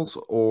Cardinals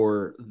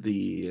or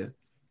the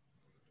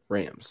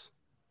Rams.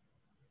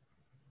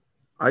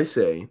 I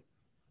say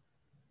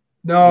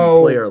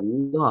No. we play our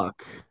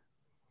luck.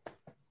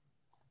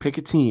 Pick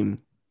a team.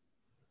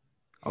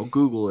 I'll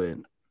Google it.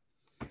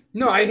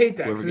 No, I hate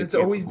that Whoever because gets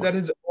it's always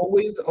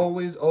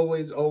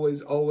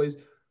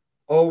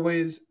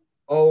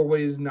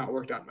not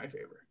worked out in my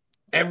favor.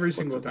 Every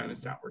single time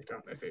it's not worked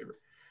out in my favor.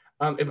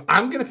 If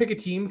I'm gonna pick a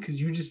team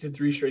because you just did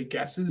 3 straight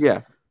guesses,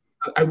 Yeah.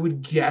 I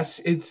would guess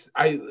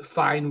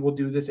fine. We'll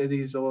do this. I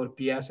think it's a load of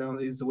BS. I don't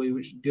think it's the way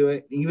we should do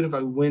it. Even if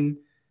I win,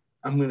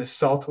 I'm gonna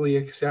saltily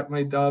accept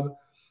my dub.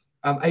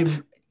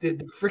 The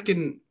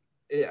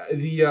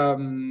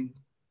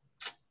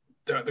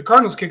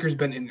Cardinals kicker's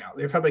been in now.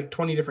 They've had like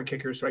 20 different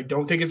kickers, so I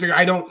don't think it's a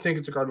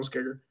Cardinals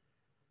kicker.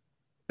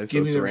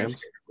 Give me the Rams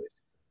kicker, please.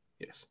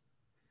 Yes.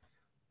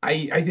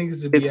 I think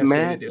it's a BS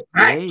Matt way to do it.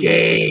 Matt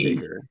Gay.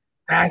 Gay.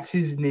 That's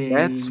his name.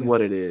 That's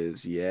what it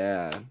is.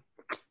 Yeah.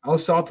 I'll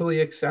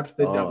saltily accept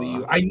the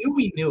W. I knew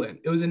we knew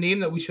it. It was a name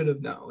that we should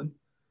have known.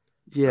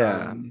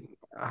 Yeah.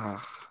 All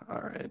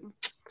right.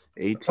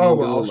 18. Oh,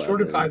 well,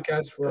 shorter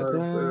podcast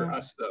for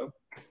us, though.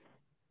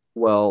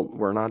 Well,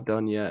 we're not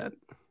done yet.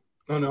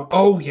 Oh, no.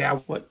 Oh, yeah.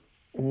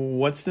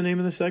 What's the name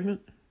of the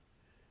segment?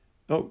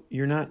 Oh,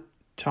 you're not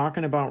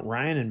talking about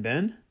Ryan and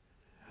Ben?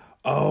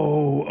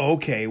 Oh,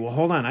 okay. Well,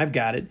 hold on. I've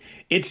got it.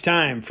 It's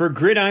time for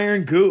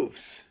Gridiron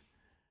Goofs.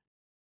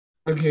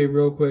 Okay,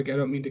 real quick. I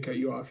don't mean to cut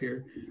you off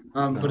here.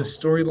 But a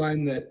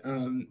storyline that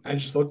I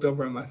just looked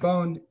over on my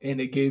phone,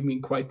 and it gave me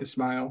quite the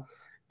smile.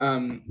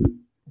 Do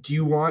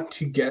you want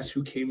to guess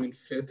who came in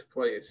 5th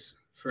place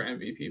for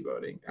MVP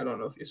voting? I don't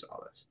know if you saw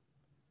this.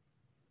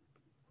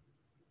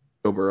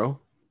 Joe Burrow?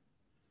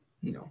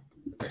 No.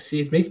 I see.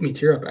 It's making me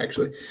tear up,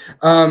 actually.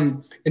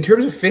 In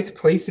terms of 5th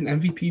place in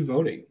MVP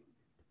voting,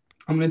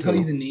 I'm going to tell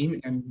you the name,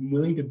 and I'm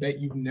willing to bet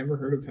you've never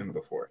heard of him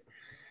before.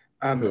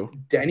 Who?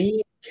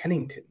 Denny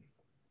Kennington.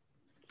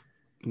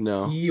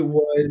 No. He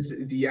was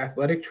the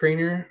athletic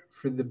trainer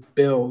for the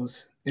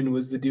Bills and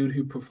was the dude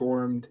who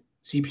performed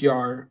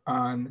CPR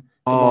on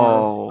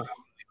Lamar when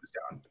he was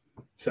down.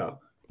 So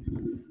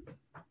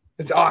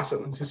it's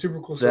awesome. It's a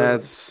super cool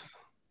story.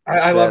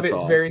 I love it.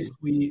 It's very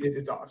sweet.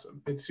 It's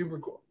awesome. It's super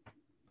cool.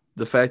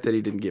 The fact that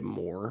he didn't get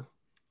more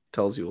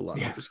tells you a lot.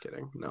 Yeah. I'm just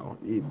kidding. No,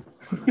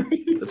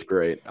 that's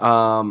great.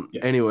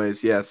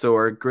 Anyways, yeah. So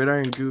our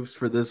Gridiron Goofs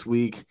for this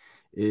week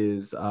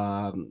is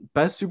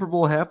best Super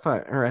Bowl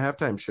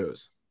halftime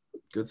shows.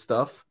 Good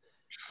stuff.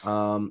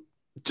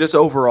 Just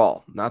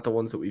overall, not the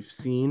ones that we've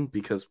seen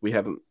because we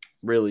haven't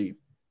really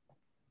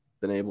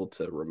been able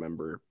to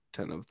remember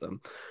 10 of them.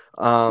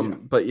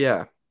 But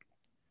yeah.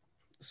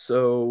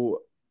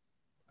 So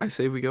I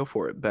say we go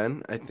for it.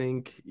 Ben, I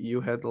think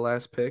you had the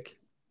last pick.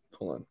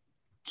 Hold on.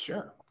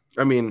 Sure.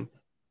 I mean,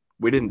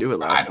 we didn't do it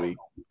last week.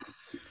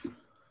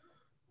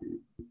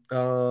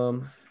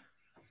 The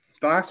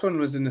last one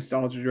was a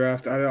nostalgia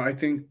draft. I don't know.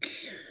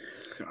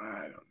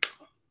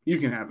 You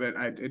can have it.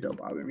 It don't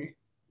bother me.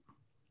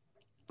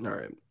 All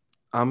right.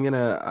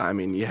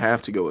 You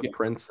have to go with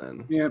Prince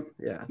then. Yep.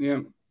 Yeah.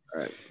 Yep.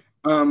 All right.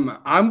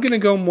 I'm gonna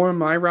go more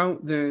my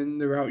route than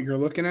the route you're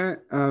looking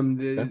at.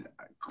 The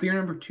clear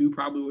number 2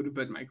 probably would have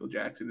been Michael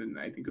Jackson, and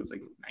I think it was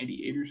like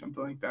 98 or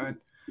something like that.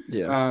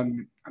 Yeah.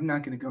 I'm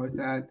not gonna go with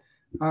that.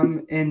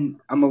 And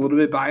I'm a little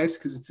bit biased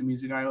because it's a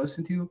music I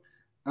listen to.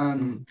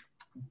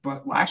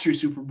 But last year's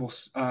Super Bowl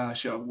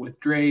show with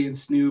Dre and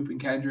Snoop and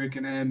Kendrick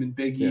and M and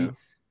Biggie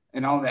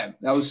and all that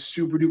was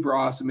super duper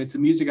awesome. It's the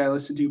music I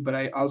listen to, but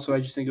I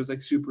just think it was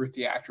like super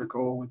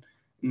theatrical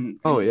and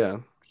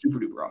super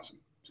duper awesome.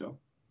 So,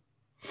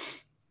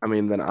 I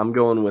mean, then I'm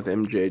going with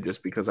MJ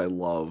just because I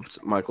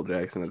loved Michael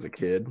Jackson as a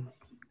kid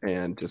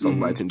and just a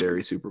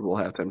legendary Super Bowl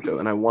halftime show.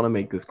 And I want to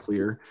make this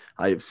clear.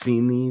 I have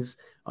seen these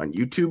on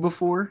YouTube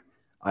before.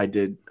 I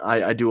do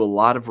a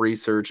lot of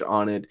research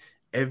on it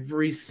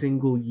every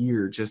single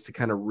year just to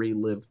kind of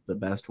relive the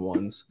best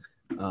ones.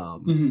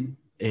 And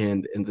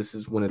this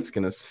is when it's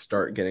going to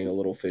start getting a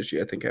little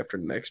fishy, I think, after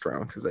the next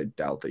round, because I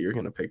doubt that you're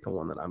going to pick the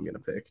one that I'm going to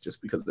pick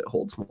just because it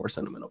holds more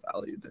sentimental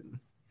value than,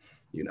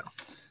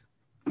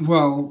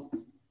 Well,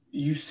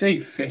 you say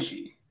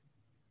fishy.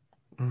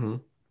 Mm-hmm.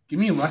 Give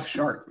me Left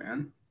Shark,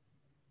 man.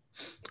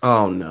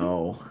 Oh,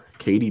 no.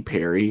 Katy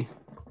Perry.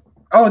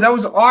 Oh, that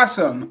was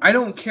awesome. I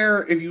don't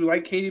care if you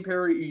like Katy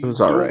Perry or you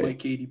don't like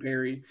Katy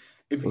Perry.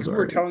 If you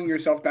were telling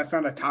yourself that's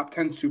not a top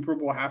 10 Super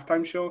Bowl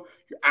halftime show,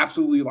 you're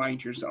absolutely lying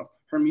to yourself.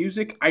 Her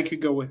music, I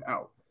could go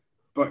without.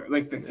 But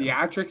like the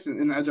theatrics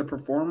and as a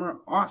performer,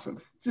 awesome.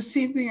 It's the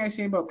same thing I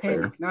say about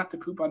Panic. Not to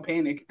poop on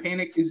Panic.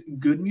 Panic is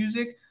good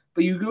music,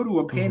 but you go to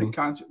a Panic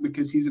concert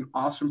because he's an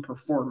awesome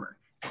performer.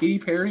 Katy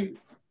Perry,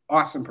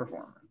 awesome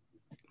performer.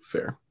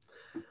 Fair.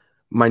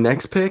 My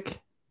next pick,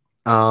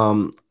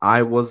 I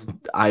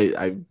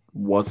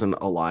wasn't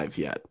alive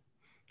yet.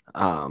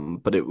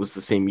 But it was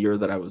the same year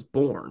that I was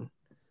born.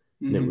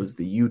 And it was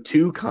the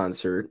U2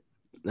 concert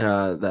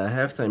the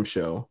halftime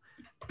show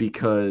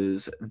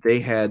because they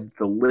had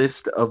the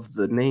list of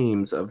the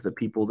names of the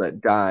people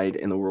that died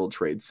in the World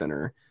Trade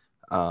Center.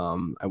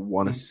 I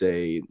want to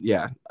say,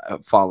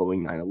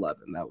 following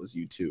 9/11. That was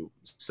U2.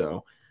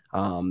 So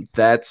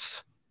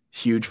that's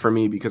huge for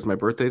me because my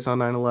birthday's on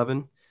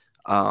 9/11.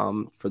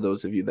 For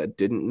those of you that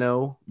didn't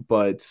know,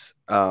 but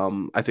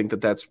I think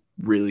that that's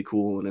really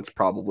cool, and it's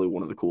probably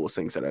one of the coolest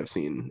things that I've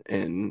seen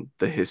in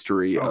the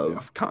history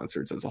of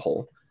concerts as a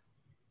whole.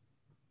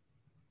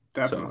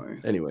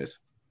 Definitely. So, anyways,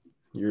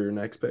 your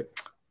next pick.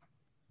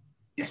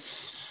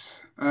 Yes.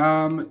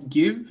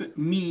 Give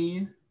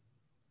me.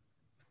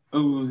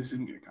 Oh, this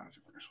isn't a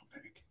controversial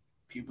pick.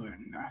 People are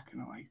not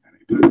gonna like that I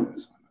picked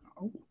this one.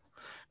 Oh,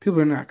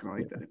 people are not gonna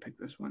like that I picked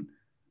this one.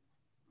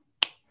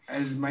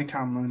 As Mike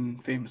Tomlin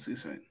famously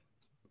said,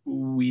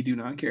 "We do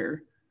not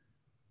care.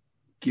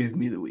 Give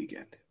me The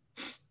Weeknd."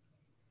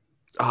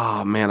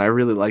 Oh man, I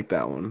really like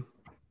that one.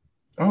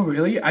 Oh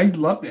really? I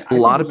loved it. A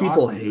lot of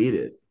people hate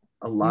it.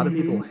 A lot of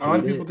people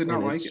did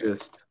not like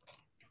it.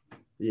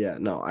 Yeah,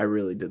 no, I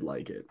really did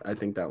like it. I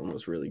think that one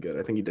was really good.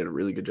 I think he did a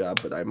really good job,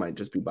 but I might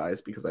just be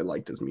biased because I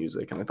liked his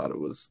music and I thought it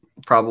was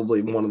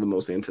probably one of the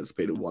most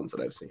anticipated ones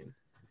that I've seen.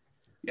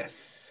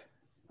 Yes.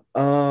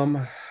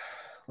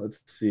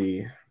 Let's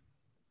see.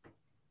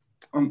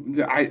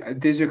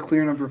 There's a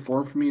clear number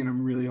 4 for me, and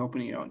I'm really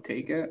hoping you don't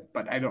take it,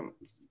 but I don't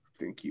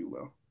think you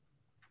will.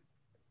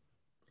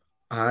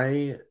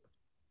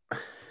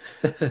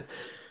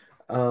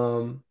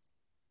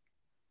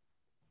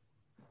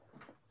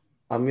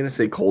 I'm gonna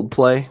say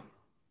Coldplay.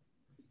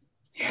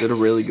 Yes. Did a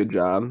really good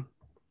job.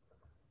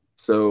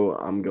 So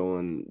I'm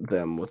going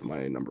them with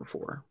my number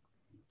 4.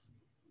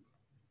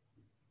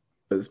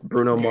 Because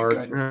Bruno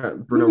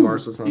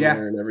Mars was on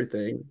there and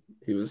everything.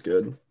 He was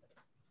good.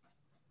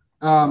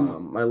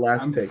 My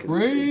last pick is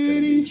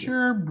pretty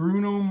sure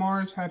Bruno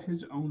Mars had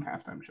his own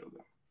halftime show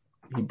though.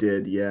 He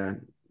did, yeah.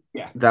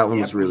 Yeah. That one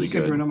was really good.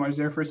 You said Bruno Mars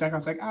there for a second. I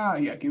was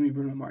like, give me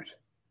Bruno Mars.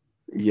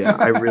 Yeah,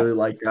 I really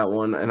like that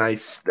one. And I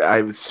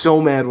was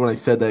so mad when I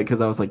said that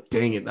because I was like,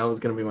 dang it, that was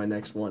going to be my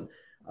next one.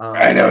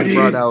 I know, dude.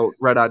 Brought out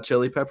Red Hot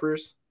Chili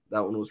Peppers.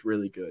 That one was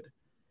really good.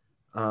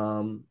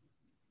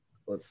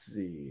 Let's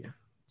see.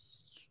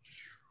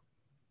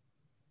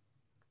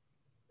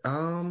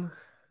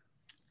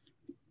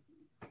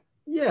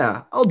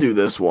 Yeah, I'll do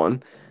this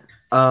one.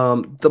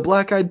 The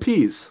Black Eyed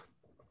Peas.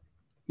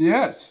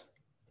 Yes.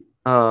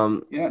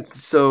 Yes.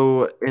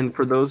 So, and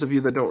for those of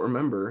you that don't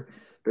remember,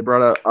 they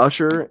brought out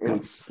Usher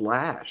and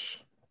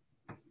Slash.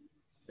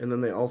 And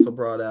then they also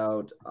brought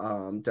out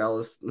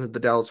the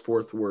Dallas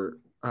Fort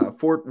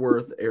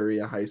Worth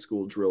area high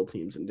school drill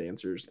teams and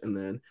dancers, and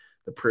then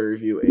the Prairie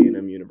View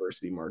A&M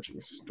University Marching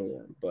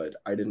Storm. But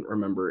I didn't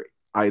remember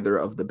either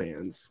of the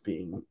bands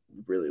being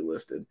really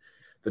listed.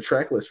 The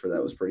track list for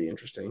that was pretty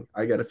interesting.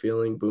 I Got a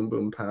Feeling, Boom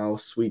Boom Pow,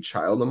 Sweet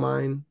Child of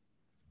Mine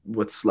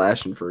with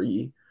Slash and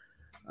Fergie.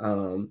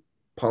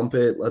 Pump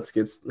It, Let's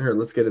Get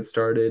It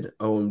Started,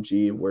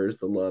 OMG, Where's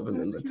the Love, and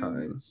Then the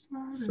Time.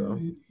 So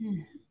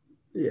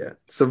yeah,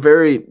 so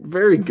very,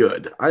 very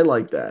good. I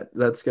like that.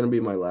 That's gonna be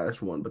my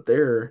last one. But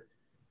there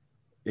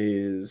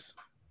is,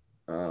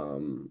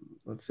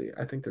 let's see.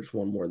 I think there's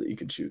one more that you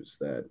could choose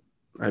that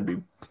I'd be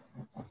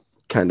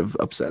kind of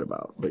upset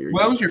about. But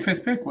that was your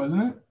 5th pick,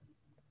 wasn't it?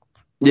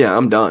 Yeah,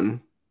 I'm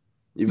done.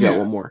 You've got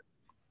one more.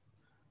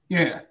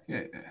 Yeah.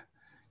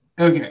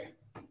 Okay.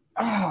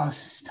 Oh,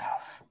 this is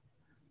tough.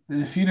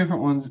 There's a few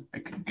different ones I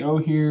could go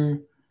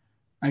here.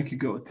 I could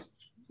go with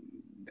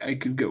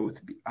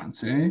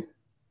Beyonce,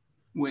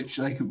 which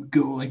I could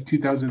go like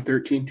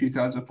 2013,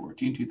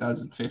 2014,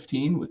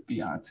 2015 with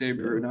Beyonce,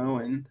 Bruno,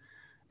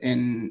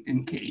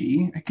 and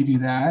Katie. I could do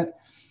that.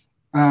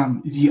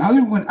 The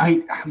other one,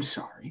 I'm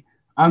sorry,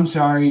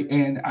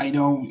 and I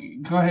know.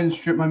 Go ahead and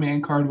strip my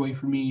man card away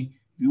from me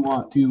if you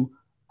want to.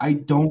 I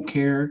don't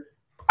care.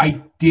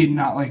 I did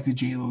not like the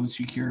J-Lo and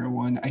Shakira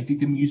one. I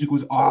think the music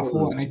was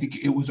awful, and I think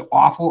it was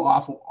awful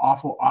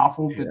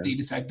that they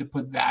decided to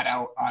put that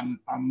out on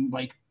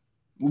like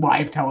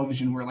live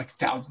television where like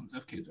thousands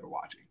of kids are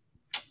watching.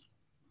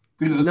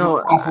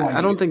 No,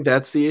 I don't think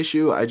that's the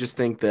issue. I just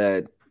think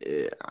that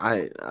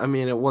I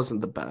mean it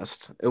wasn't the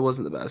best. It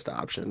wasn't the best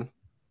option.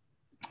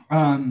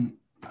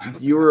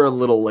 You were a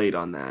little late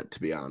on that, to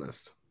be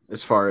honest.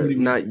 As far as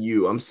not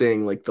you, I'm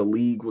saying like the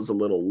league was a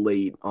little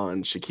late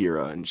on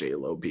Shakira and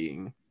J-Lo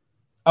being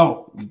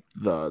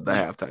the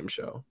halftime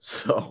show.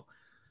 So,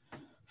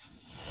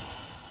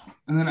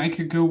 and then I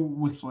could go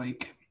with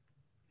like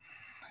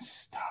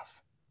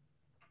stuff.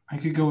 I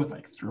could go with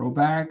like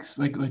throwbacks,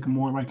 like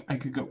more like I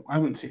could go. I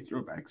wouldn't say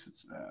throwbacks.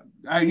 It's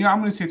I'm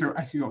gonna say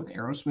I could go with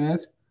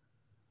Aerosmith.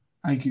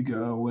 I could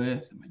go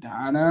with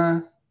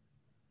Madonna.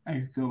 I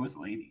could go with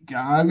Lady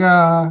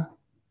Gaga.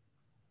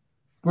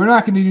 We're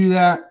not going to do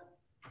that.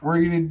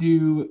 We're going to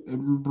do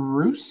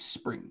Bruce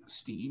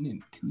Springsteen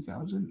in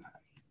 2009.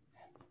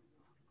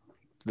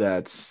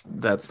 That's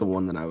the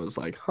one that I was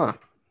like, huh.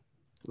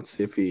 Let's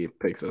see if he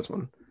picks this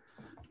one.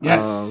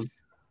 Yes.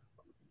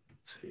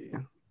 Let's see.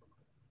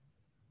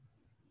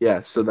 Yeah,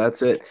 so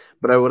that's it.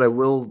 But what I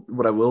will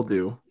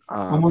do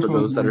for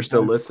those that are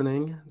still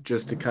listening,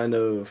 just to kind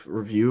of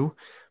review,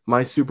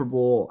 my Super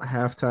Bowl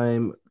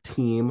halftime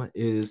team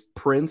is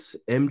Prince,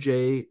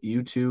 MJ,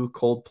 U2,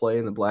 Coldplay,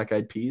 and the Black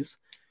Eyed Peas.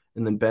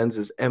 And then Ben's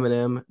is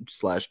Eminem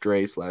 /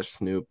 Dre /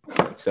 Snoop,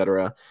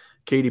 etc.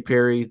 Katy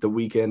Perry, The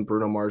Weeknd,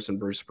 Bruno Mars, and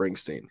Bruce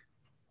Springsteen.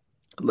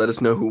 Let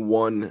us know who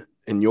won,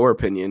 in your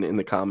opinion, in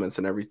the comments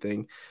and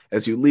everything,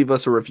 as you leave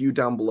us a review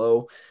down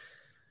below,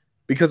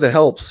 because it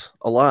helps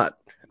a lot.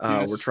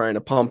 Yes. We're trying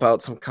to pump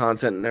out some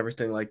content and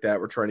everything like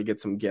that. We're trying to get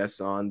some guests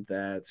on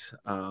that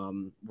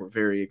we're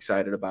very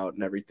excited about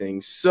and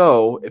everything.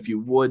 So if you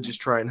would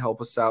just try and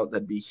help us out,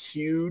 that'd be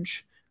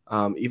huge.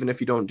 Even if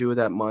you don't do it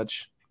that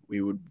much,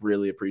 we would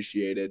really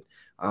appreciate it.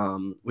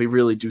 We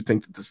really do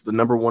think that this is the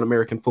 #1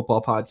 American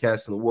football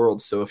podcast in the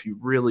world. So if you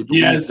really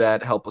believe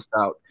that, help us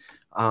out.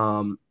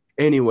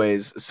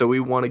 Anyways, so we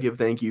want to give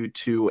thank you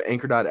to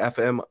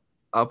Anchor.fm,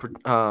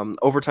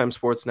 Overtime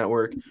Sports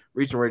Network,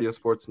 Regional Radio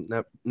Sports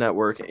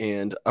Network,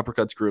 and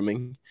Uppercuts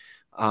Grooming.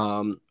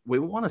 We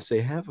want to say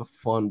have a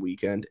fun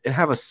weekend and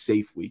have a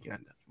safe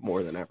weekend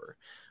more than ever.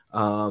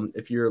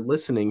 If you're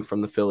listening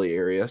from the Philly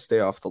area,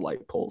 stay off the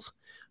light poles.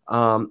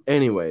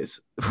 Anyways,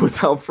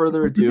 without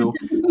further ado,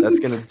 that's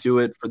going to do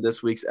it for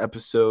this week's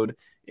episode.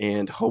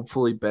 And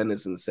hopefully Ben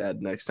isn't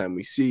sad next time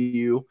we see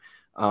you.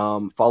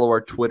 Follow our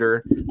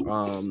Twitter,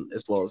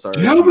 as well as our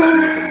and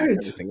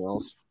everything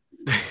else.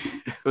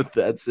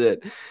 That's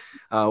it.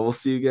 We'll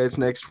see you guys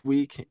next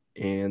week,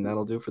 and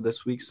that'll do for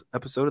this week's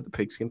episode of the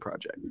Pigskin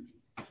Project.